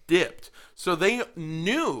dipped. So they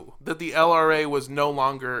knew that the LRA was no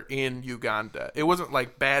longer in Uganda. It wasn't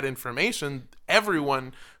like bad information.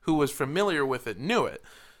 Everyone who was familiar with it knew it.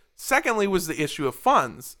 Secondly was the issue of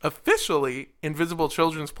funds. Officially, Invisible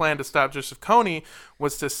Children's plan to stop Joseph Kony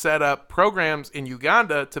was to set up programs in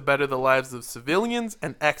Uganda to better the lives of civilians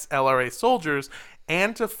and ex-LRA soldiers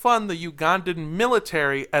and to fund the Ugandan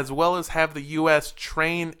military as well as have the U.S.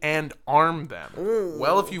 train and arm them. Ooh.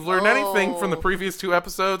 Well, if you've learned anything from the previous two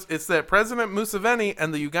episodes, it's that President Museveni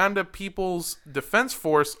and the Uganda People's Defense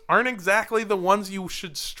Force aren't exactly the ones you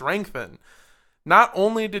should strengthen. Not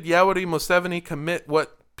only did Yoweri Museveni commit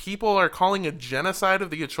what people are calling a genocide of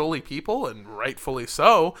the Acholi people, and rightfully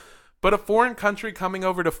so, but a foreign country coming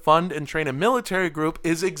over to fund and train a military group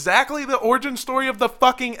is exactly the origin story of the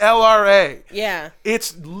fucking LRA. Yeah.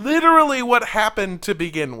 It's literally what happened to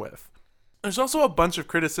begin with. There's also a bunch of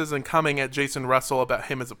criticism coming at Jason Russell about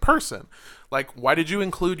him as a person. Like, why did you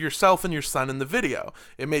include yourself and your son in the video?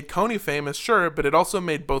 It made Kony famous, sure, but it also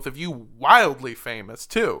made both of you wildly famous,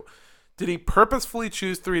 too. Did he purposefully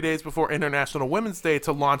choose 3 days before International Women's Day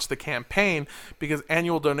to launch the campaign because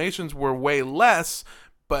annual donations were way less,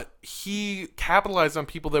 but he capitalized on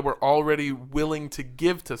people that were already willing to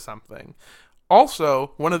give to something?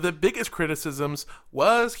 Also, one of the biggest criticisms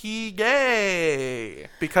was he gay?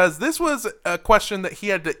 Because this was a question that he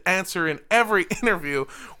had to answer in every interview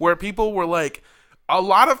where people were like, a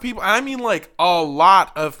lot of people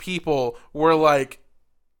were like,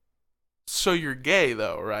 so you're gay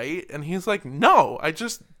though, right? And he's like, no, I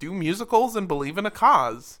just do musicals and believe in a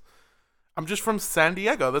cause. I'm just from San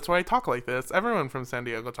Diego. That's why I talk like this. Everyone from San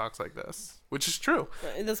Diego talks like this, which is true.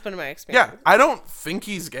 That's been my experience. Yeah, I don't think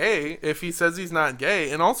he's gay if he says he's not gay,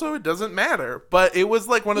 and also it doesn't matter. But it was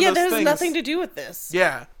like one of those things. Yeah, there's nothing to do with this.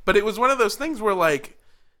 Yeah, but it was one of those things where like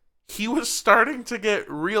he was starting to get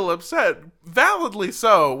real upset, validly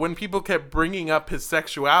so, when people kept bringing up his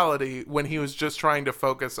sexuality when he was just trying to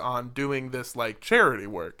focus on doing this like charity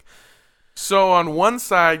work. So on one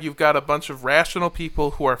side, you've got a bunch of rational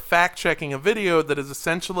people who are fact-checking a video that is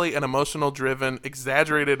essentially an emotional-driven,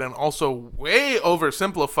 exaggerated, and also way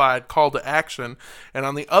oversimplified call to action. And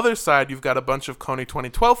on the other side, you've got a bunch of Kony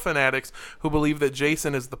 2012 fanatics who believe that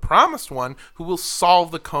Jason is the promised one who will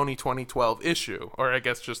solve the Kony 2012 issue, or I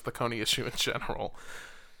guess just the Kony issue in general.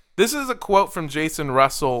 This is a quote from Jason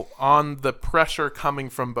Russell on the pressure coming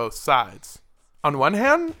from both sides. On one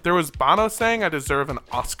hand, there was Bono saying I deserve an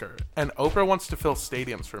Oscar, and Oprah wants to fill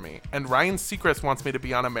stadiums for me, and Ryan Seacrest wants me to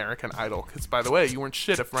be on American Idol, because, by the way, you weren't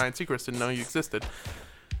shit if Ryan Seacrest didn't know you existed.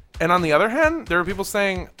 And on the other hand, there were people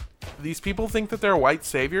saying these people think that they're white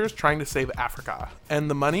saviors trying to save Africa, and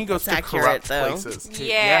the money goes to corrupt places.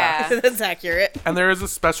 Yeah. That's accurate. And there is a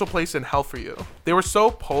special place in hell for you. They were so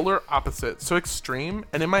polar opposite, so extreme,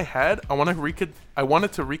 and in my head, I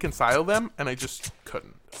wanted to reconcile them, and I just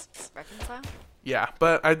couldn't. Reconcile? Yeah,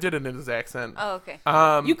 but I did it in his accent. Oh, okay.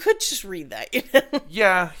 You could just read that. You know?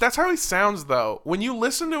 Yeah, that's how he sounds, though. When you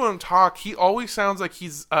listen to him talk, he always sounds like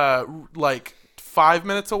he's, like, 5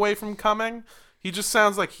 minutes away from coming. He just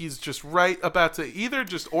sounds like he's just right about to either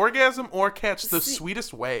just orgasm or catch the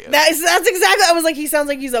sweetest wave. That's exactly. I was like, he sounds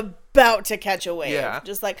like he's about to catch a wave. Yeah.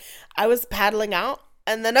 Just like, I was paddling out,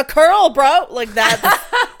 and then a curl, bro. Like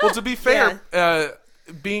that. Well, to be fair,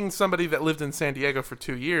 being somebody that lived in San Diego for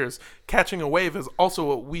 2 years, catching a wave is also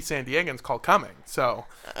what we San Diegans call coming. So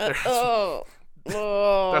that's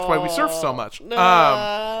why we surf so much.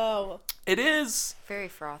 No. It is Very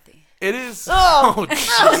frothy. It is. Oh,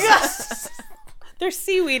 Jesus. There's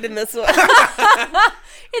seaweed in this one.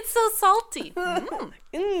 It's so salty.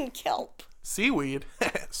 Kelp. Seaweed.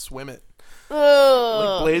 Swim it.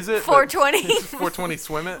 Oh. Like blaze it. 420. 420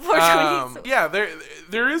 swim it. 420. Yeah,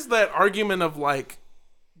 there is that argument of like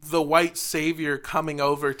the white savior coming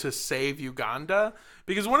over to save Uganda,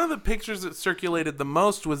 because one of the pictures that circulated the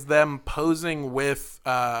most was them posing with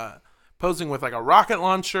like a rocket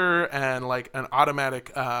launcher and like an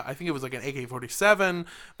automatic, I think it was like an AK-47.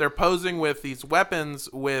 They're posing with these weapons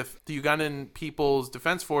with the Ugandan People's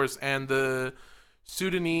Defense Force and the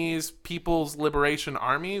Sudanese People's Liberation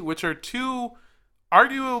Army, which are two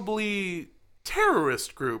arguably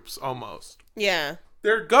terrorist groups almost. Yeah.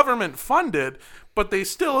 They're government funded, but they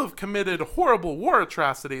still have committed horrible war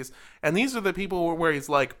atrocities. And these are the people where he's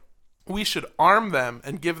like, we should arm them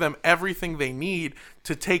and give them everything they need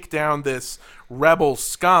to take down this rebel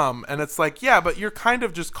scum. And it's like, yeah, but you're kind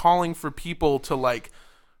of just calling for people to like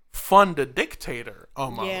fund a dictator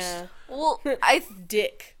almost. Yeah. Well,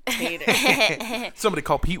 Dictator. Somebody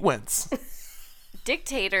call Pete Wentz.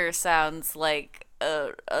 dictator sounds like a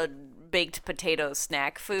baked potato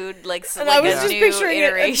snack food. Like, And like I was a just new picturing a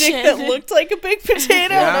iteration. dick that looked like a baked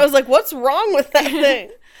potato, Yeah. and I was like, what's wrong with that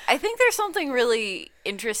thing? I think there's something really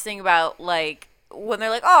interesting about, like, when they're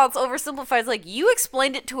like, oh, it's oversimplified. It's like, you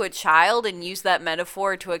explained it to a child and used that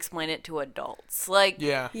metaphor to explain it to adults. Like,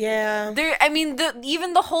 Yeah. Yeah. there. I mean,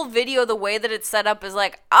 even the whole video, the way that it's set up is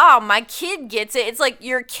like, my kid gets it. It's like,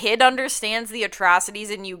 your kid understands the atrocities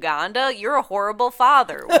in Uganda. You're a horrible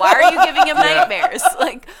father. Why are you giving him nightmares?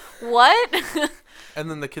 Like, what? And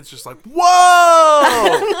then the kid's just like,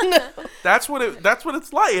 "Whoa!" That's what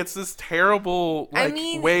it's like. It's this terrible, like,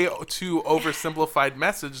 way too oversimplified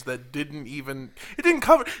message that didn't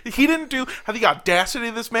cover. He didn't do. Have the audacity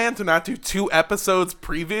of this man to not do 2 episodes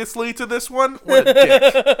previously to this one? What a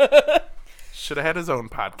dick! Should have had his own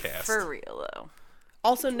podcast. For real though.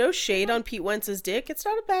 Also, no shade on Pete Wentz's dick. It's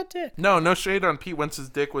not a bad dick. No shade on Pete Wentz's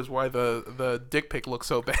dick was why the dick pic looked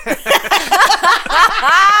so bad.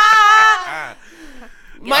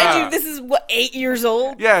 Mind you, this is, 8 years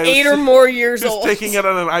old? Yeah. 8 or more years He's old. taking it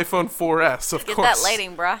on an iPhone 4S, of Get course. that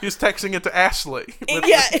lighting, bruh. He's texting it to Ashley.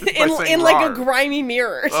 Yeah, in like a grimy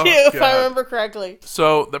mirror, too, if I remember correctly.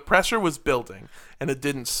 So the pressure was building, and it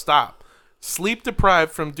didn't stop. Sleep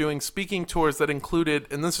deprived from doing speaking tours that included,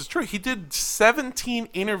 and this is true, he did 17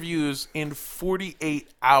 interviews in 48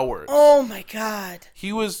 hours. Oh my God.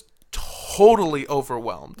 He was totally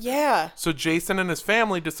overwhelmed. Yeah. So Jason and his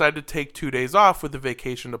family decided to take 2 days off with a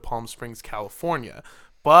vacation to Palm Springs, California.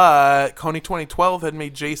 But Kony 2012 had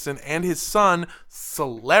made Jason and his son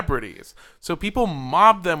celebrities. So people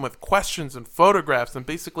mobbed them with questions and photographs and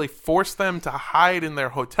basically forced them to hide in their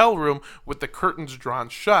hotel room with the curtains drawn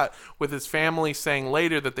shut, with his family saying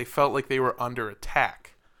later that they felt like they were under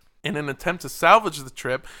attack. In an attempt to salvage the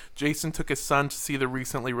trip, Jason took his son to see the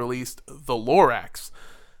recently released The Lorax.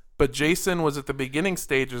 But Jason was at the beginning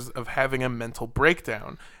stages of having a mental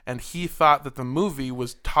breakdown, and he thought that the movie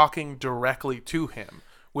was talking directly to him,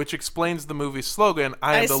 which explains the movie's slogan,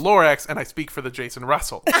 I am the Lorax, and I speak for the Jason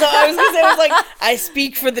Russell. I was going to say, I was like, I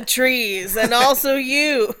speak for the trees, and also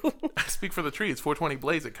you. I speak for the trees, 420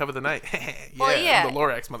 blaze it, cover the night. Well, yeah. I'm the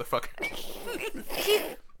Lorax, motherfucker.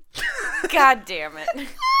 God damn it.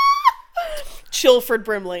 Chilford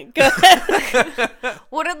Brimley. Go ahead.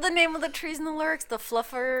 What are the name of the trees in the lyrics? The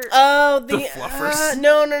fluffer? Oh, The fluffers?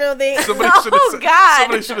 No. They. Somebody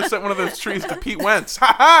should have sent one of those trees to Pete Wentz.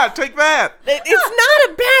 Ha ha! Take that. It's not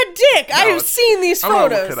a bad dick. I have seen these I'm photos.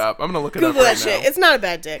 gonna look it up. I'm gonna look it Google up right that shit. now. It's not a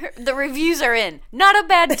bad dick. The reviews are in. Not a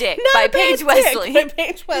Bad Dick Not by a bad Paige dick Wesley. By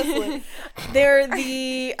Paige Wesley. They're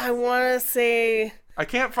the. I want to say. I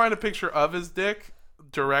can't find a picture of his dick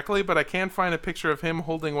directly, but I can find a picture of him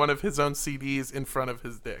holding one of his own CDs in front of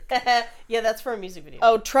his dick. Yeah, that's for a music video.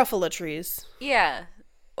 Oh, truffle trees. Yeah.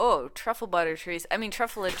 Oh, truffle butter trees. I mean,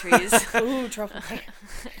 truffle trees. Ooh, truffle.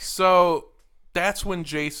 So that's when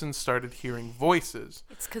Jason started hearing voices.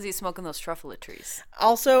 It's because he's smoking those truffle trees.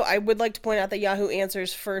 Also, I would like to point out that Yahoo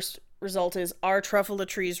Answers' first result is, are truffle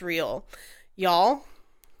trees real? Y'all,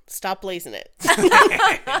 stop blazing it.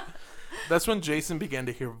 That's when Jason began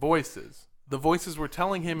to hear voices. The voices were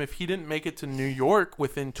telling him if he didn't make it to New York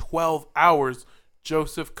within 12 hours,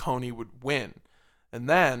 Joseph Kony would win. And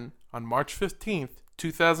then, on March 15th,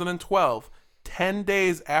 2012, 10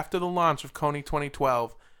 days after the launch of Kony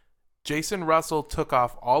 2012, Jason Russell took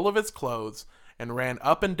off all of his clothes and ran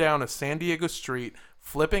up and down a San Diego street,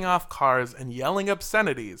 flipping off cars and yelling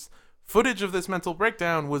obscenities. Footage of this mental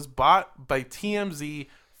breakdown was bought by TMZ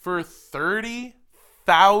for $30,000.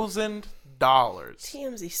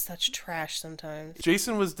 TMZ's such trash sometimes.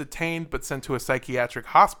 Jason was detained but sent to a psychiatric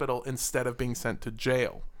hospital instead of being sent to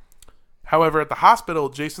jail. However, at the hospital,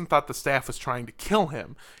 Jason thought the staff was trying to kill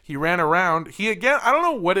him. He ran around. I don't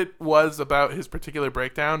know what it was about his particular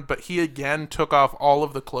breakdown, but he again took off all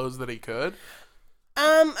of the clothes that he could.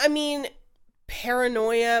 I mean,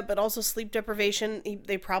 paranoia, but also sleep deprivation.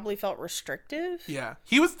 They probably felt restrictive. Yeah.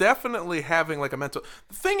 He was definitely having like a mental...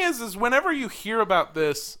 The thing is whenever you hear about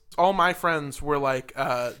this, all my friends were like,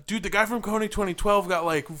 dude, the guy from Kony 2012 got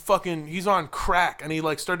like fucking... He's on crack, and he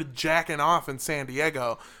like started jacking off in San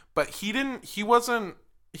Diego. But he wasn't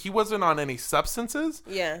on any substances.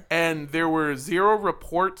 Yeah. And there were zero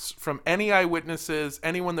reports from any eyewitnesses,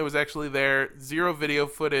 anyone that was actually there, zero video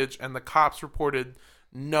footage, and the cops reported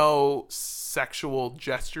no sexual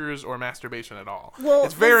gestures or masturbation at all. Well,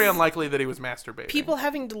 it's very unlikely that he was masturbating. People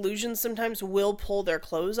having delusions sometimes will pull their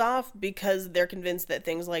clothes off because they're convinced that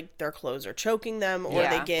things like their clothes are choking them, or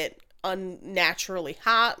they get unnaturally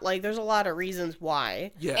hot. Like, there's a lot of reasons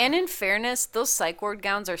why. Yeah. And in fairness, those psych ward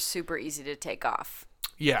gowns are super easy to take off.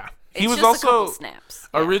 Yeah. It's He was just a also couple snaps.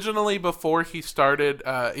 originally, before he started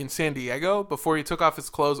in San Diego, before he took off his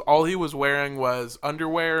clothes, all he was wearing was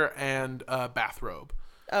underwear and a bathrobe.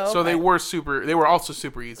 Oh, okay. So they were also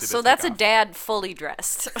super easy to So take that's a off. dad fully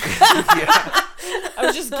dressed. Yeah. I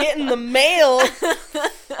was just getting the mail.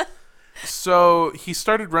 So he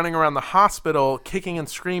started running around the hospital, kicking and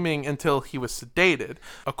screaming until he was sedated.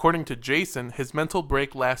 According to Jason, his mental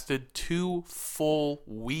break lasted 2 full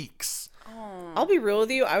weeks. I'll be real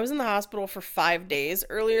with you. I was in the hospital for 5 days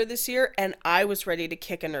earlier this year, and I was ready to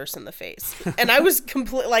kick a nurse in the face. And I was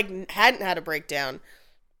hadn't had a breakdown.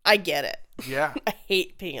 I get it. Yeah. I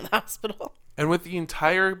hate being in the hospital. And with the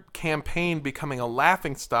entire campaign becoming a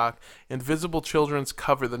laughingstock, Invisible Children's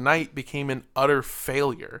Cover the Night became an utter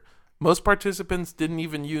failure. Most participants didn't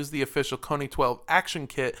even use the official Kony 12 action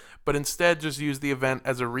kit, but instead just used the event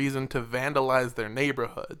as a reason to vandalize their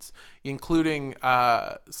neighborhoods, including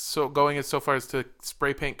going as so far as to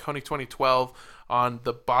spray paint Kony 2012 on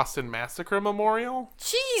the Boston Massacre Memorial.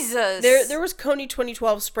 Jesus. There was Kony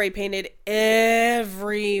 2012 spray painted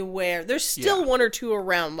everywhere. There's still one or two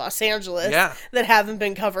around Los Angeles that haven't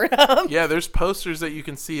been covered up. Yeah, there's posters that you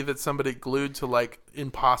can see that somebody glued to like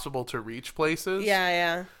impossible to reach places.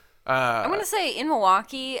 Yeah. I'm going to say in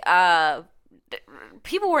Milwaukee,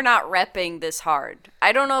 people were not repping this hard.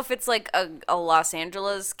 I don't know if it's like a Los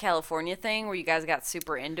Angeles, California thing where you guys got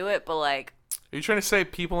super into it, but like... Are you trying to say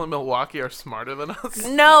people in Milwaukee are smarter than us?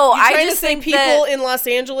 No, I Trying just to say think people that in Los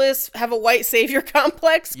Angeles have a white savior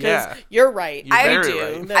complex? Because Yeah. you're right. You're I very do.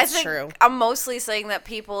 right. That's I think true. I'm mostly saying that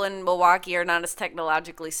people in Milwaukee are not as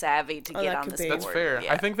technologically savvy to get that on could this be. board. That's fair.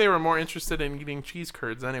 Yeah. I think they were more interested in eating cheese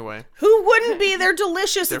curds anyway. Who wouldn't be? They're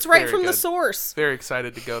delicious. They're It's right very from the good. source. Very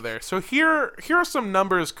excited to go there. So here are some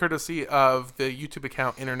numbers courtesy of the YouTube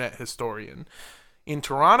account Internet Historian. In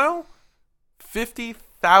Toronto,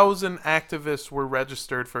 50,000 activists were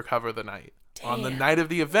registered for Cover the Night. On the night of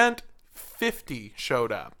the event, 50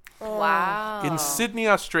 showed up. Wow. In Sydney,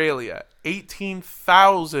 Australia,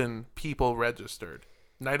 18,000 people registered.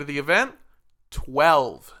 Night of the event,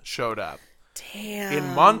 12 showed up. Damn.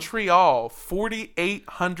 In Montreal,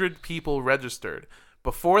 4,800 people registered.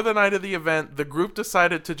 Before the night of the event, the group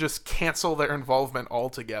decided to just cancel their involvement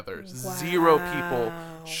altogether. 0 people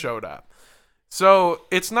showed up. So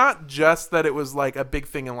it's not just that it was like a big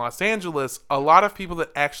thing in Los Angeles. A lot of people that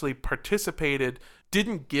actually participated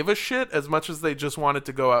didn't give a shit as much as they just wanted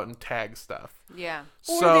to go out and tag stuff. Yeah.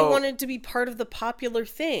 Or So they wanted to be part of the popular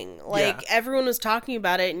thing. Like, Yeah. everyone was talking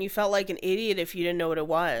about it, and you felt like an idiot if you didn't know what it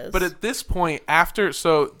was. But at this point, after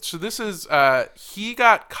so this is he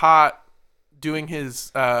got caught doing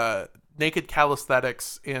his naked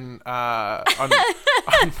calisthenics in on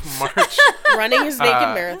March. running his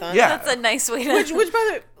naked marathon. Yeah, That's a nice way to. Which, by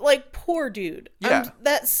the way, like, poor dude. Yeah.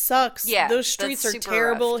 That sucks. Yeah, Those streets that's are super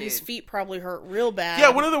terrible. rough, His dude. feet probably hurt real bad. Yeah,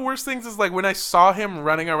 one of the worst things is like when I saw him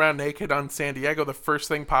running around naked on San Diego, the first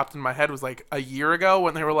thing popped in my head was like a year ago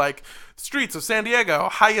when they were like, streets of San Diego,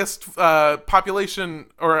 highest population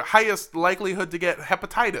or highest likelihood to get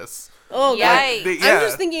hepatitis. Oh, Yeah. God. Like, yeah. I'm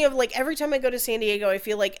just thinking of, like, every time I go to San Diego, I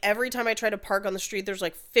feel like every time I try to park on the street, there's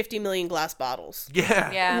like 50 million glass bottles.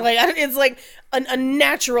 Yeah. Yeah. Like, it's like a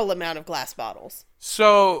natural amount of glass bottles.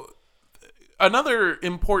 So another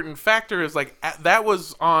important factor is like that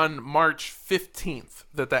was on March 15th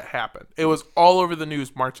that happened. It was all over the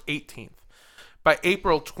news March 18th. By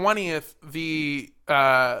April 20th, the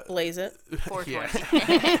Blaze it.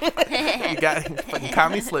 420. you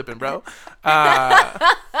caught me slipping, bro.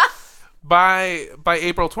 By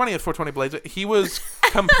April 20th, 420 Blaze it, he was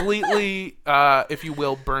completely, if you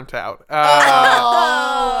will, burnt out.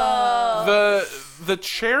 The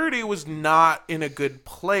charity was not in a good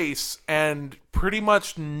place, and pretty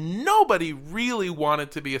much nobody really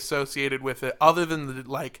wanted to be associated with it, other than the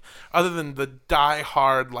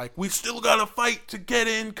diehard, like, we still gotta fight to get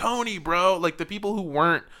in Coney, bro. Like the people who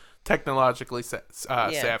weren't technologically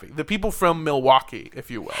savvy, the people from Milwaukee,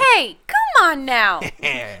 if you will. Hey, come on now.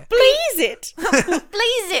 Blaze it.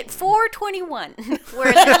 Blaze it. 421.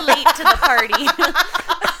 We're a little late to the party.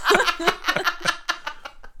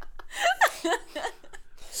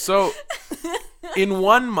 So, in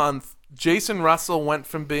 1 month, Jason Russell went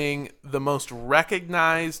from being the most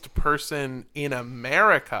recognized person in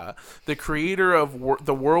America, the creator of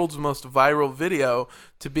the world's most viral video,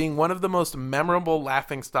 to being one of the most memorable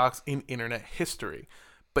laughingstocks in internet history.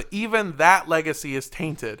 But even that legacy is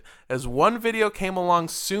tainted, as one video came along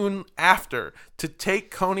soon after to take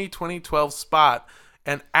Coney 2012's spot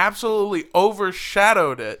and absolutely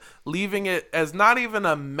overshadowed it, leaving it as not even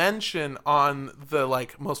a mention on the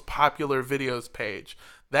like most popular videos page.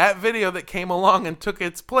 That video that came along and took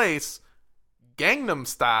its place, Gangnam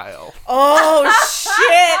Style. Oh, shit.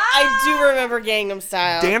 I do remember Gangnam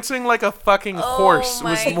Style. Dancing like a fucking horse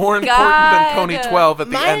was my more important God. than Coney 12 at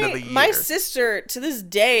the end of the year. My sister, to this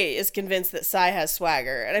day, is convinced that Psy has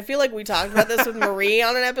swagger. And I feel like we talked about this with Marie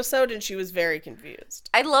on an episode, and she was very confused.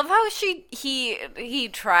 I love how he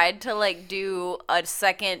tried to like do a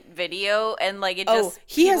second video and like it just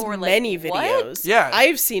He has people were like, many "What?" videos. Yeah.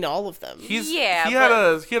 I've seen all of them. He Yeah,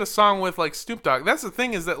 had a song with like Snoop Dogg. That's the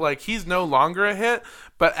thing, is that like he's no longer a hit,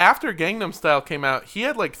 but after Gangnam Style came out, he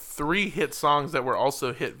had like 3 hit songs that were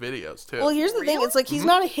also hit videos too. Well, here's the thing. It's like he's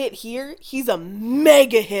not a hit here. He's a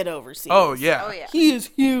mega hit overseas. oh yeah. Oh yeah. He is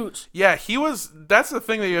huge. Yeah, he was. That's the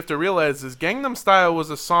thing that you have to realize is Gangnam Style was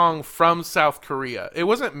a song from South Korea. It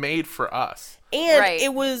wasn't made for us. And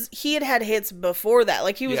Right. he had hits before that.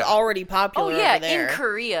 Like, he was Yeah. already Oh popular yeah, over there. in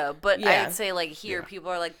Korea, but Yeah. I'd say like here people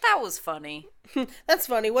are like that was funny. That's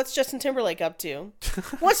funny. What's Justin Timberlake up to?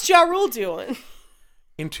 What's Ja Rule doing?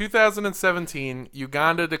 In 2017,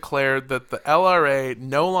 Uganda declared that the LRA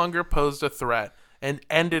no longer posed a threat and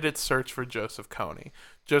ended its search for Joseph Kony.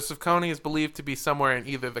 Joseph Kony is believed to be somewhere in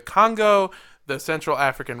either the Congo, the Central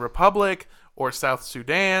African Republic, or South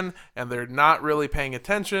Sudan, and they're not really paying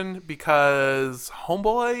attention because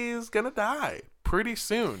homeboy is gonna die pretty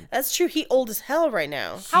soon. That's true. He old as hell right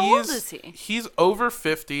now. How old is he? He's over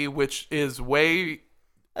 50, which is way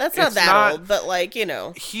That's not It's that not- old, but like, you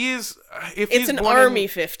know, He's it's an Army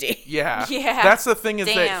 50. Yeah. Yeah. That's the thing is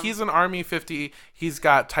that Damn. he's an Army 50. He's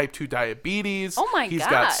got type 2 diabetes. Oh my He's God.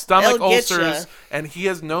 got stomach They'll get ulcers. ya. And he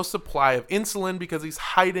has no supply of insulin because he's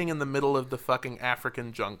hiding in the middle of the fucking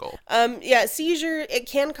African jungle. Yeah, seizure, it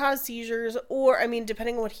can cause seizures, or, I mean,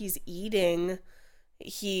 depending on what he's eating,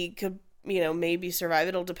 he could, you know, maybe survive.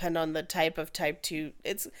 It'll depend on the type of type 2.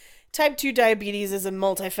 Type 2 diabetes is a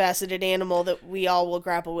multifaceted animal that we all will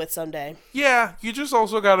grapple with someday. Yeah, you just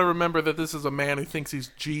also got to remember that this is a man who thinks he's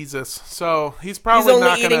Jesus. So he's He's probably only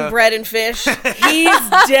not eating going to... bread and fish. He's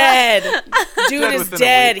dead. Dude Dead is within a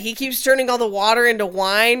dead. week. He keeps turning all the water into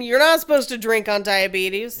wine. You're not supposed to drink on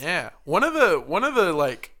diabetes. Yeah. One of the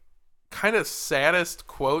like kind of saddest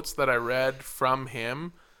quotes that I read from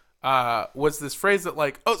him was this phrase that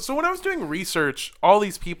like, oh, so when I was doing research, all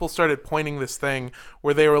these people started pointing this thing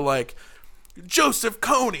where they were like, Joseph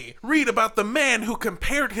Kony, read about the man who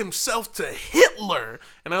compared himself to Hitler.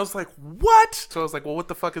 And I was like, what? So I was like, well, what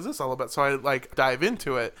the fuck is this all about? So I like dive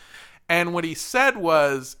into it. And what he said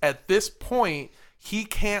was, at this point, he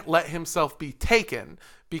can't let himself be taken,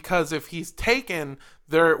 because if he's taken,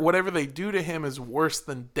 whatever they do to him is worse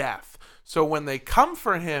than death. So when they come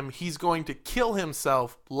for him, he's going to kill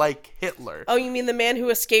himself like Hitler. Oh, you mean the man who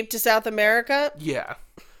escaped to South America? Yeah.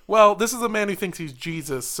 Well, this is a man who thinks he's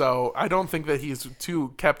Jesus, so I don't think that he's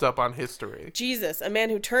too kept up on history. Jesus, a man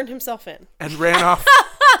who turned himself in. And ran off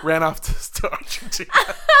to Argentina.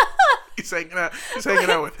 He's hanging out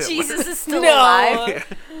with Hitler. Jesus is still No. alive. Yeah.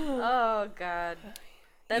 Oh God.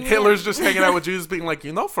 That's Hitler's just hanging out with Jesus, being like,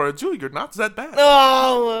 you know, for a Jew, you're not that bad.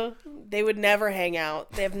 Oh, they would never hang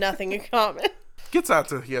out. They have nothing in common. Get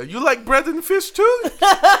out of here. You like bread and fish too? You've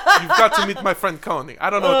got to meet my friend Kony. I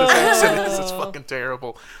don't know what this accent is. It's fucking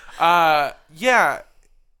terrible. Yeah.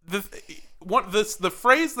 The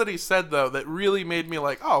phrase that he said, though, that really made me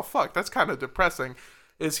like, oh, fuck, that's kind of depressing,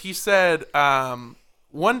 is he said,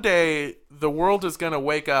 one day the world is going to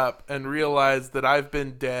wake up and realize that I've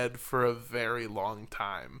been dead for a very long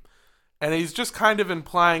time. And he's just kind of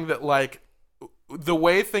implying that, like, the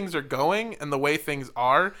way things are going and the way things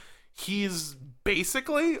are, he's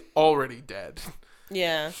basically already dead.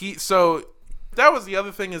 Yeah. So that was the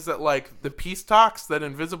other thing, is that like the peace talks that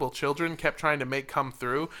Invisible Children kept trying to make come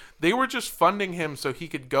through, they were just funding him so he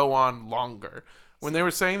could go on longer. When they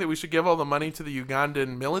were saying that we should give all the money to the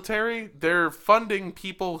Ugandan military, they're funding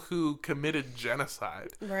people who committed genocide.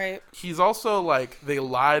 Right. He's also like, they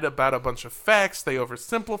lied about a bunch of facts, they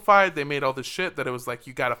oversimplified, they made all this shit that it was like,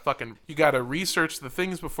 you gotta research the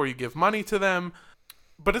things before you give money to them.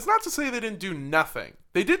 But it's not to say they didn't do nothing.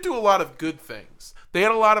 They did do a lot of good things. They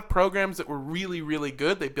had a lot of programs that were really, really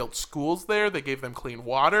good. They built schools there. They gave them clean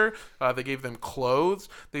water. They gave them clothes.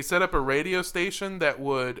 They set up a radio station that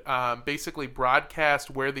would basically broadcast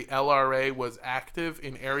where the LRA was active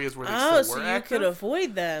in areas where they still were so you active. could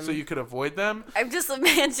avoid them. So you could avoid them. I'm just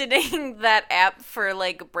imagining that app for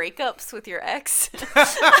like breakups with your ex.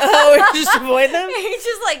 Oh, just avoid them? He's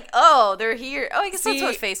just like, oh, they're here. Oh, I guess See,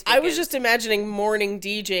 that's what Facebook I was is. just imagining morning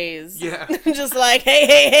DJs. Yeah. Just like,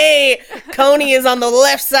 hey, Kony is on the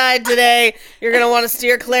left side today. You're going to want to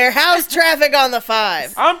steer clear. How's traffic on the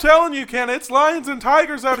 5? I'm telling you, Ken, it's lions and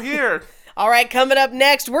tigers out here. All right, coming up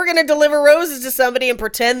next, we're going to deliver roses to somebody and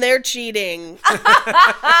pretend they're cheating.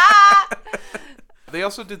 They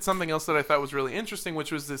also did something else that I thought was really interesting,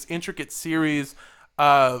 which was this intricate series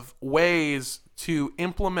of ways to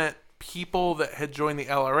implement people that had joined the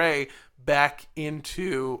LRA back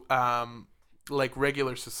into like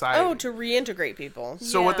regular society. Oh, to reintegrate people.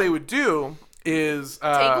 So what Yeah. they would do is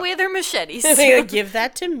Take away their machetes. Give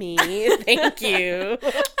that to me. Thank you.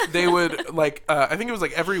 they would like I think it was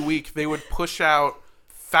like every week they would push out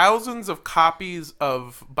thousands of copies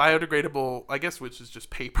of biodegradable, I guess, which is just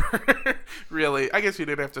paper, really. I guess you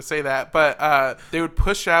didn't have to say that, but they would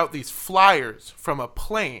push out these flyers from a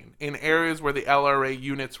plane in areas where the LRA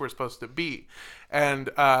units were supposed to be. And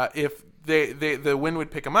if the wind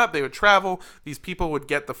would pick them up, they would travel, these people would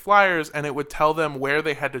get the flyers, and it would tell them where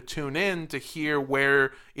they had to tune in to hear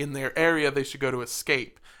where in their area they should go to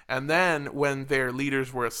escape. And then when their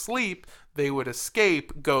leaders were asleep, they would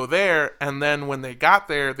escape, go there, and then when they got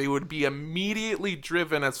there, they would be immediately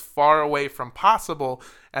driven as far away from possible.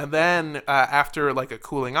 And then after like a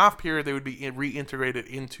cooling off period, they would be reintegrated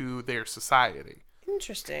into their society.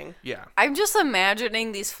 Interesting. Yeah. I'm just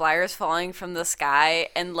imagining these flyers falling from the sky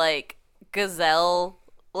and like gazelle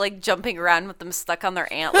like jumping around with them stuck on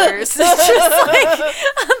their antlers. It's just like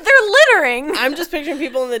they're littering. I'm just picturing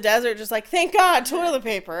people in the desert just like, thank God, toilet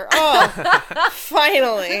paper. Oh,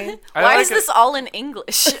 finally. I Why like is this all in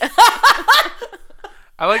English?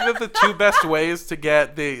 I like that the two best ways to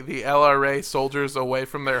get the LRA soldiers away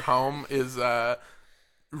from their home is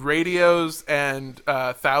radios and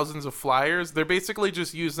thousands of flyers. They're basically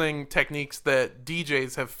just using techniques that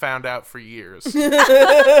DJs have found out for years.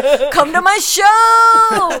 Come to my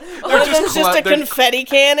show! What if it was just a confetti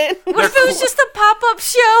cannon? What if it was just a pop-up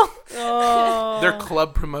show? Oh. They're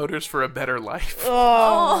club promoters for a better life.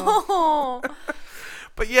 Oh.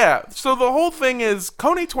 But yeah, so the whole thing is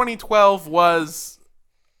Kony 2012 was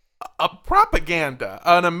a propaganda,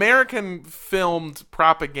 an American filmed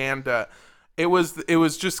propaganda. It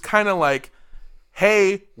was just kind of like,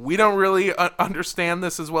 hey, we don't really understand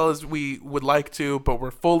this as well as we would like to, but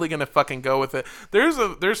we're fully gonna fucking go with it.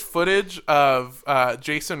 There's footage of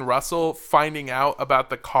Jason Russell finding out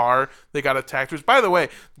about the car they got attacked. Which, by the way,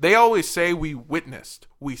 they always say we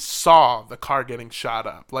saw the car getting shot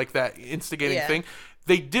up, like that instigating thing.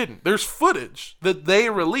 They didn't. There's footage that they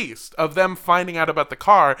released of them finding out about the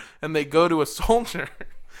car, and they go to a soldier.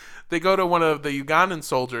 They go to one of the Ugandan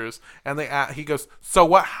soldiers, and he goes, so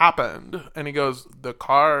what happened? And he goes, the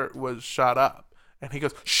car was shot up. And he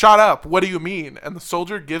goes, shut up, what do you mean? And the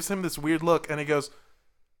soldier gives him this weird look, and he goes,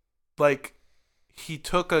 like, he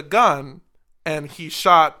took a gun, and he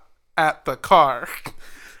shot at the car.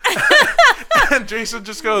 And Jason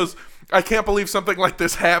just goes, I can't believe something like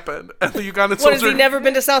this happened. And the Ugandan soldier... What, has he never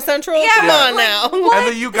been to South Central? Yeah, Come on now.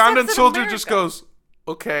 And the Ugandan soldier just goes,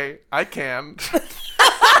 okay, I can.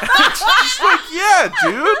 It's just like, yeah,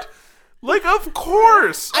 dude. Like, of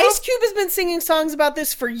course. Ice Cube has been singing songs about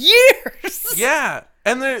this for years. Yeah.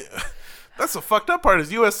 And that's the fucked up part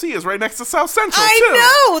is USC is right next to South Central, too.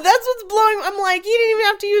 I know. That's what's blowing. I'm like, he didn't even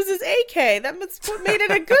have to use his AK. That's what made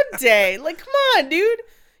it a good day. Like, come on, dude.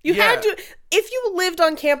 You had to. If you lived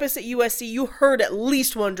on campus at USC, you heard at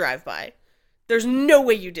least one drive-by. There's no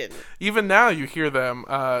way you didn't. Even now, you hear them,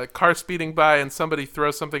 car speeding by, and somebody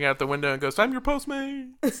throws something out the window and goes, I'm your Postmate.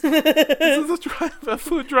 This is a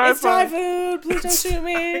food drive-by. It's Thai food. Please don't shoot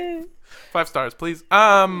me. 5 stars, please.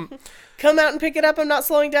 Come out and pick it up. I'm not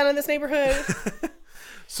slowing down in this neighborhood.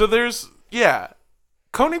 So there's,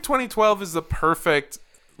 Kony 2012 is the perfect,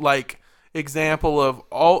 like, example of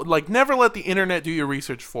all, like, never let the internet do your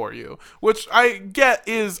research for you, which I get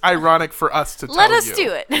is ironic for us to tell you. Let us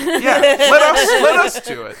do it. Yeah, let us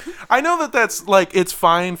do it. I know that's like, it's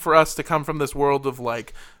fine for us to come from this world of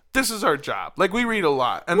like, this is our job. Like, we read a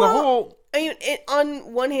lot, and the whole. I mean,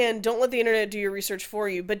 on one hand, don't let the internet do your research for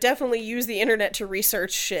you, but definitely use the internet to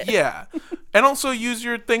research shit. Yeah. And also use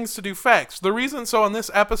your things to do facts. The reason so on this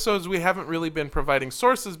episode we haven't really been providing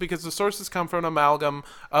sources because the sources come from an amalgam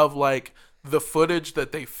of like the footage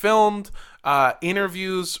that they filmed,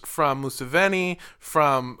 interviews from Museveni,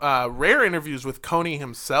 from rare interviews with Kony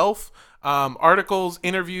himself, articles,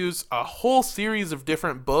 interviews, a whole series of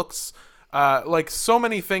different books. Like so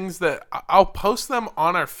many things that I'll post them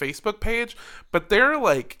on our Facebook page, but they're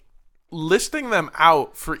like listing them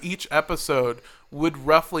out for each episode would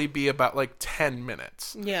roughly be about like 10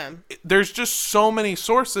 minutes. Yeah. There's just so many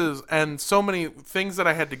sources and so many things that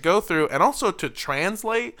I had to go through and also to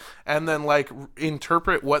translate and then like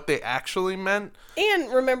interpret what they actually meant.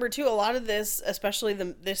 And remember too, a lot of this, especially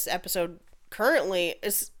this episode currently,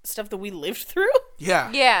 is stuff that we lived through.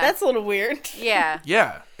 Yeah. Yeah. That's a little weird. Yeah.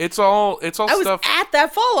 Yeah. It's all I stuff. was at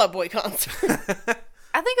that Fall Out Boy concert.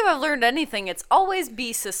 I think if I've learned anything, it's always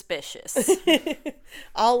be suspicious.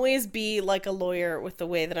 Always be like a lawyer with the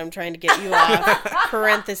way that I'm trying to get you off.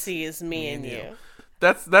 Parentheses, me and you.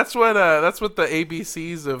 That's what the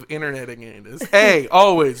ABCs of interneting it is. A,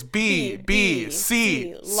 always, B,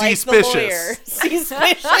 C, like suspicious. C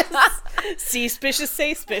suspicious. C suspicious,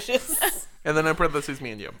 say suspicious. And then in parentheses,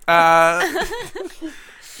 me and you.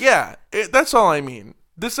 Yeah, that's all I mean.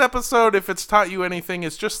 This episode, if it's taught you anything,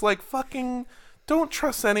 is just like fucking don't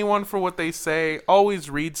trust anyone for what they say. Always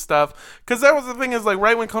read stuff. Because that was the thing is like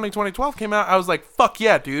right when Kony 2012 came out, I was like, fuck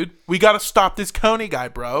yeah, dude. We got to stop this Kony guy,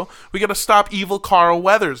 bro. We got to stop evil Carl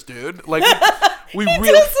Weathers, dude. Like, we He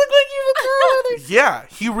really... does look like evil Carl Weathers. Yeah,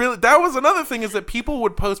 he really... That was another thing is that people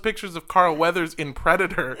would post pictures of Carl Weathers in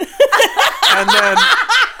Predator.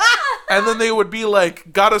 And then they would be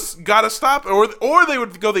like, gotta stop, or they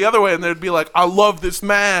would go the other way and they'd be like, I love this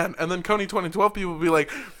man, and then Kony 2012 people would be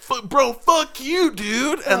like, bro, fuck you,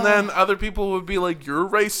 dude, and then other people would be like, you're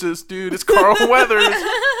racist, dude. It's Carl Weathers.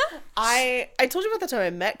 I told you about the time I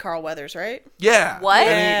met Carl Weathers, right? Yeah. What?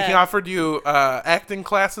 And he offered you acting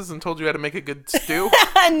classes and told you how to make a good stew.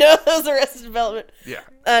 No, that was Arrested Development. Yeah.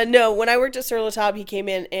 No, when I worked at Sur La Table, he came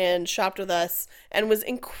in and shopped with us and was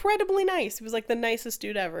incredibly nice. He was like the nicest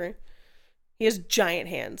dude ever. He has giant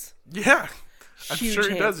hands. Yeah. I'm Huge sure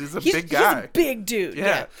he hands. does. He's a big guy. He's a big dude.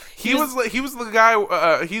 Yeah. He was the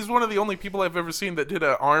guy, he's one of the only people I've ever seen that did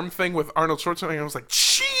an arm thing with Arnold Schwarzenegger. I was like,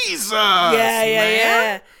 Jesus!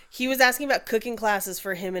 Yeah. He was asking about cooking classes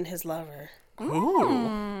for him and his lover.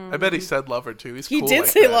 Ooh. I bet he said lover, too. He's He cool did like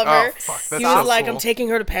say that. lover. Oh, fuck. That's He was so like, cool. I'm taking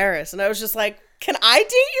her to Paris. And I was just like, can I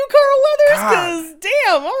date you, Carl Weathers? Because,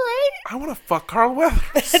 damn, all right. I want to fuck Carl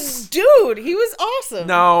Weathers. Dude, he was awesome.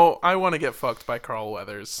 No, I want to get fucked by Carl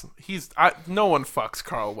Weathers. No one fucks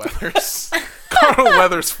Carl Weathers. Carl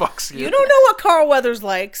Weathers fucks you. You don't know what Carl Weathers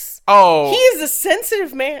likes. Oh. He is a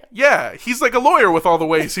sensitive man. Yeah, he's like a lawyer with all the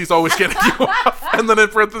ways he's always getting you off. And then in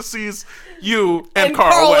parentheses, you and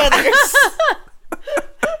Carl Weathers.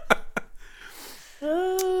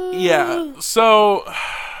 Yeah, so,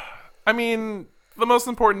 I mean, the most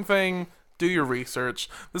important thing, do your research.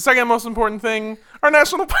 The second most important thing are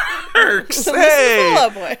national parks. Listen to Fall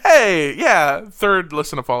Out Boy. Hey, yeah. Third,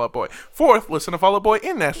 listen to Fall Out Boy. Fourth, listen to Fall Out Boy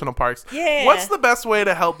in national parks. Yeah. What's the best way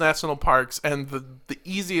to help national parks and the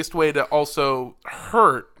easiest way to also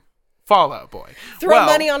hurt Fall Out Boy? Throw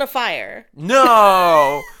money on a fire.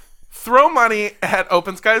 No. Throw money at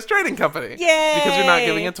Open Skies Trading Company. Yay. Because you're not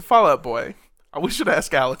giving it to Fall Out Boy. We should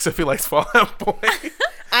ask Alex if he likes Fall Out Boy.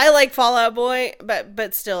 I like Fall Out Boy,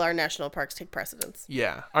 but still our national parks take precedence.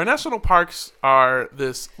 Yeah. Our national parks are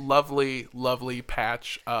this lovely, lovely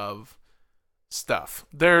patch of stuff.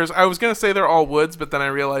 I was going to say they're all woods, but then I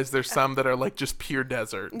realized there's some that are like just pure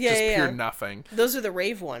desert. Yeah, just yeah, pure yeah. nothing. Those are the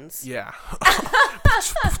rave ones. Yeah.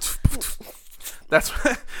 That's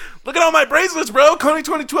look at all my bracelets, bro. Coney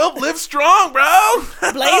 2012, live strong, bro.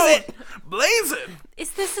 Blaze it. Blaze it.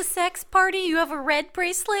 Is this a sex party? You have a red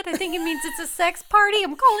bracelet? I think it means it's a sex party.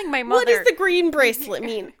 I'm calling my mother. What does the green bracelet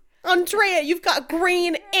mean? Andrea, you've got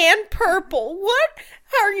green and purple. What?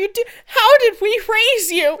 How did we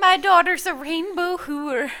raise you? My daughter's a rainbow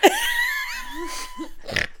hooer.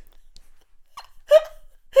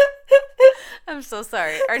 I'm so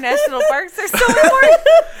sorry. Our national parks are so important.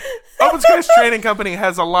 Open Skies Trading Company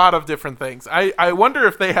has a lot of different things. I wonder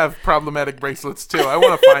if they have problematic bracelets too. I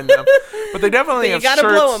want to find them, but they definitely You have gotta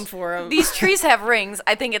shirts. blow them for them. These trees have rings.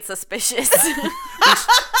 I think it's suspicious.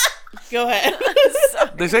 Go ahead.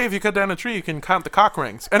 They say if you cut down a tree, you can count the cock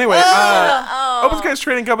rings. Anyway, Open Skies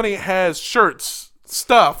Trading Company has shirts,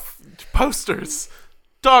 stuff, posters,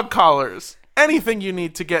 dog collars, anything you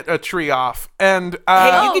need to get a tree off. And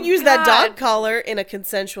Hey, you could use that God. dog collar in a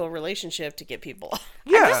consensual relationship to get people off.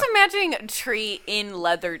 yeah. I'm just imagining a tree in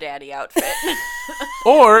leather daddy outfit.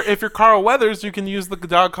 Or if you're Carl Weathers, you can use the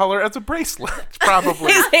dog collar as a bracelet.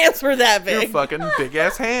 Probably. His hands were that Your big. fucking big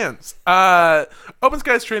ass hands. Open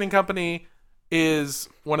Skies Trading Company is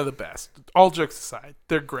one of the best. All jokes aside,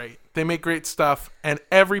 they're great. They make great stuff, and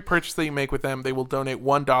every purchase that you make with them, they will donate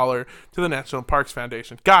 $1 to the National Parks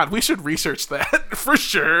Foundation. God, we should research that for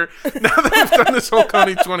sure. Now that we've done this whole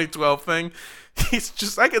Coney 2012 thing,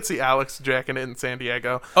 I could see Alex jacking it in San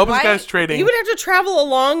Diego. Open Why- Skies Trading. He would have to travel a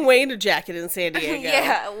long way to jack it in San Diego.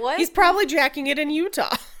 Yeah, what? He's probably jacking it in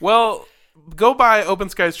Utah. Well, go buy Open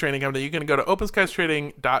Skies Trading Company. You can go to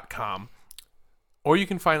openskiestrading.com, or you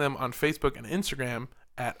can find them on Facebook and Instagram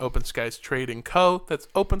at Open Skies Trading Co. That's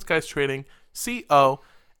Open Skies Trading CO.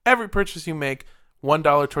 Every purchase you make,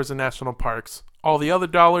 $1 towards the national parks. All the other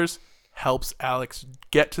dollars helps Alex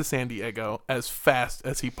get to San Diego as fast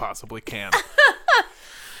as he possibly can.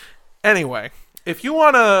 Anyway, if you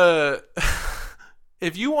want to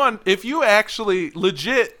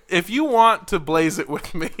blaze it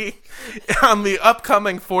with me on the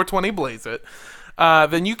upcoming 420 Blaze It,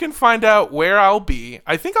 then you can find out where I'll be.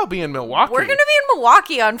 I think I'll be in Milwaukee. We're going to be in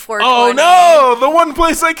Milwaukee on 420. Oh no, the one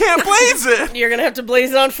place I can't blaze it. You're going to have to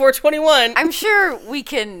blaze it on 421. I'm sure we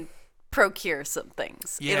can procure some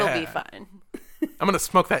things. It'll be Yeah. fun. I'm gonna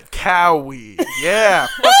smoke that cow weed. Yeah,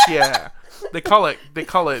 fuck yeah. They call it.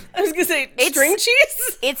 I was going to say It's- string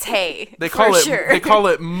cheese? It's hay. They call for it. Sure. They call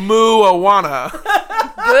it mooawana.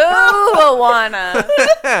 Boo,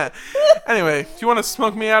 Awana. Anyway, if you want to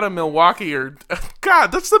smoke me out of Milwaukee or God,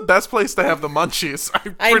 that's the best place to have the munchies.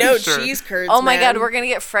 I know, cheese curds. Oh my man. god, we're going to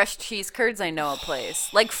get fresh cheese curds. I know a place.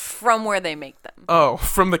 Like from where they make them. Oh,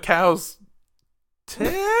 from the cow's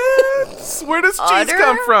tits? Where does cheese Udder?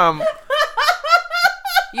 come from?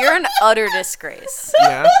 You're an utter disgrace.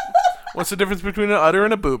 Yeah. What's the difference between an udder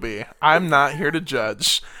and a booby? I'm not here to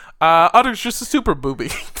judge. Udder's just a super booby.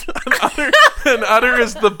 An udder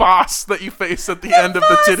is the boss that you face at the end of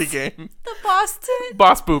the titty game. The Boston.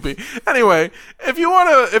 Boss booby. Anyway, if you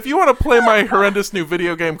wanna play my horrendous new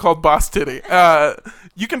video game called Boss Titty,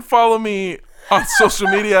 you can follow me on social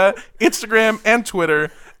media, Instagram and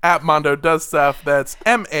Twitter at Mondo Does Stuff. That's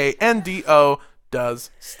MANDO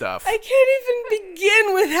does stuff. I can't even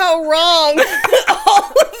begin with how wrong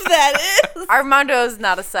all of that is. Armando is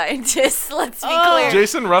not a scientist. Let's be clear.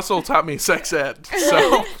 Jason Russell taught me sex ed,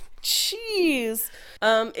 so Jeez.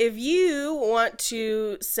 If you want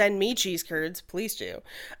to send me cheese curds, please do.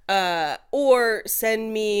 Or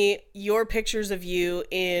send me your pictures of you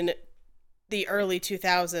in the early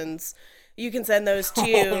 2000s. You can send those to.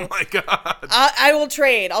 oh my god. I will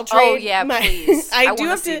trade. I'll trade. Oh, yeah, please. I do wanna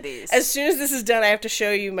have see to. these. As soon as this is done, I have to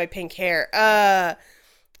show you my pink hair.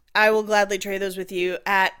 I will gladly trade those with you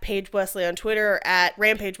at Paige Wesley on Twitter or at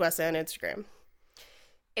Rampage Wesley on Instagram.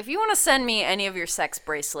 If you want to send me any of your sex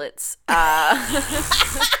bracelets,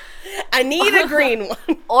 I need a green one.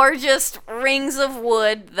 or just rings of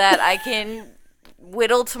wood that I can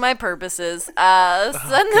whittle to my purposes,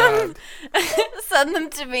 send them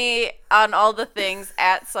to me on all the things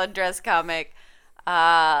at Sundress Comic.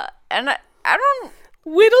 And I don't.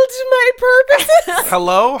 Whittle to my purposes.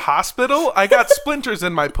 Hello, hospital? I got splinters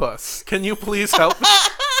in my puss. Can you please help me?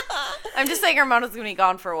 I'm just saying Armando's gonna be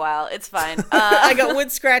gone for a while. It's fine. I got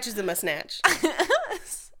wood scratches in my snatch.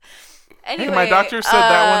 Anyway, Hey, my doctor said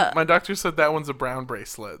that one. My doctor said that one's a brown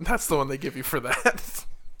bracelet. That's the one they give you for that.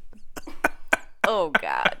 Oh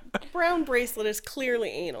God. Brown bracelet is clearly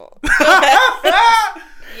anal.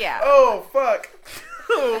 Yeah. Oh fuck.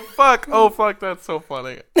 Oh fuck. Oh fuck. That's so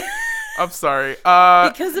funny. I'm sorry.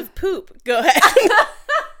 Because of poop. Go ahead.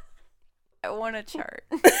 I want a chart.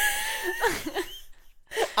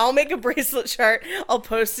 I'll make a bracelet chart. I'll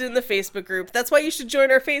post it in the Facebook group. That's why you should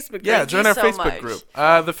join our Facebook group. Yeah, join our so Facebook much. group.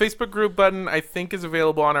 The Facebook group button, I think, is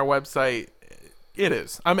available on our website. It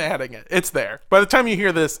is. I'm adding it. It's there. By the time you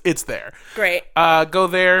hear this, it's there. Great. Go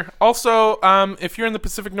there. Also, if you're in the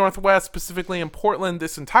Pacific Northwest, specifically in Portland,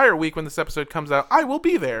 this entire week when this episode comes out, I will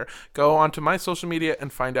be there. Go onto my social media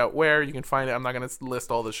and find out where. You can find it. I'm not going to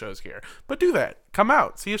list all the shows here. But do that. Come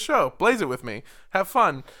out. See a show. Blaze it with me. Have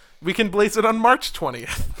fun. We can blaze it on March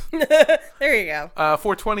 20th. There you go.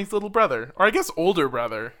 420's little brother. Or I guess older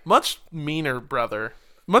brother. Much meaner brother.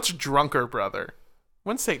 Much drunker brother.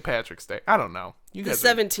 When's St. Patrick's Day? I don't know. You The guys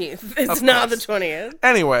 17th. It's Of not the course. 20th.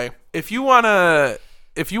 Anyway, if you wanna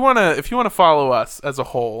follow us as a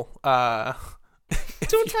whole, Don't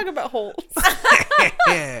talk about holes.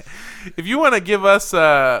 if you wanna give us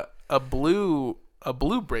a blue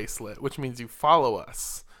bracelet, which means you follow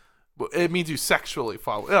us, it means you sexually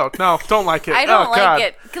follow. Oh no, don't like it. I don't oh, like God.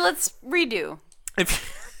 it. Let's redo.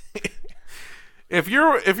 If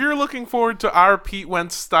you're looking forward to our Pete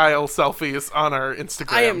Wentz style selfies on our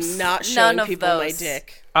Instagrams, I am not showing None of people my those.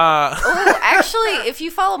 dick. Oh, actually, if you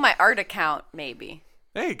follow my art account, maybe.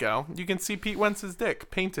 There you go. You can see Pete Wentz's dick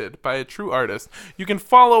painted by a true artist. You can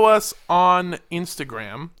follow us on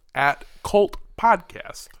Instagram at Cult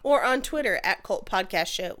Podcast. Or on Twitter at Cult Podcast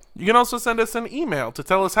Show. You can also send us an email to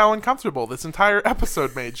tell us how uncomfortable this entire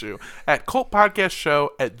episode made you at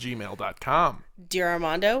cultpodcastshow@gmail.com. Dear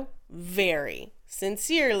Armando, very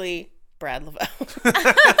sincerely, Brad Lavelle.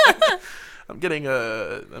 I'm getting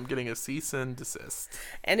a cease and desist.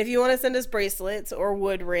 And if you want to send us bracelets or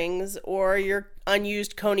wood rings or your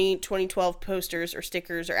unused Coney 2012 posters or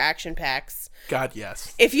stickers or action packs, God,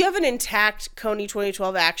 yes. if you have an intact Coney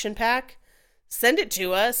 2012 action pack, send it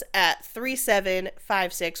to us at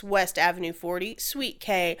 3756 West Avenue 40, Suite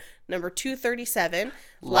K, number 237,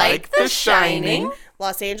 Like The Shining.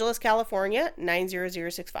 Los Angeles, California,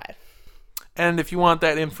 90065. And if you want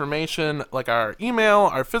that information, like our email,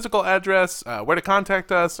 our physical address, where to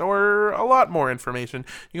contact us, or a lot more information,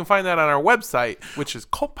 you can find that on our website, which is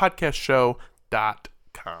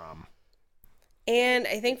cultpodcastshow.com. And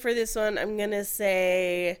I think for this one, I'm going to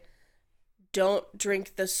say, don't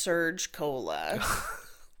drink the Surge Cola.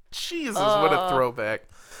 Jesus, what a throwback.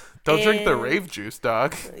 Don't drink the rave juice,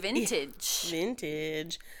 dog. Vintage.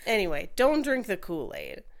 Vintage. Anyway, don't drink the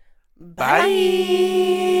Kool-Aid. Bye.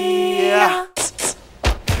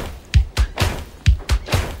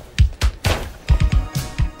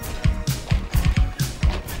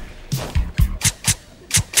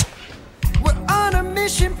 We're on a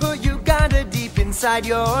mission, put Uganda deep inside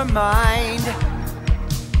your mind.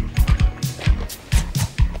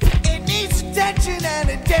 It needs attention and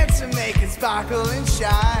a dance to make it sparkle and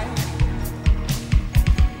shine.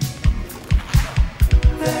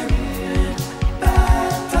 Very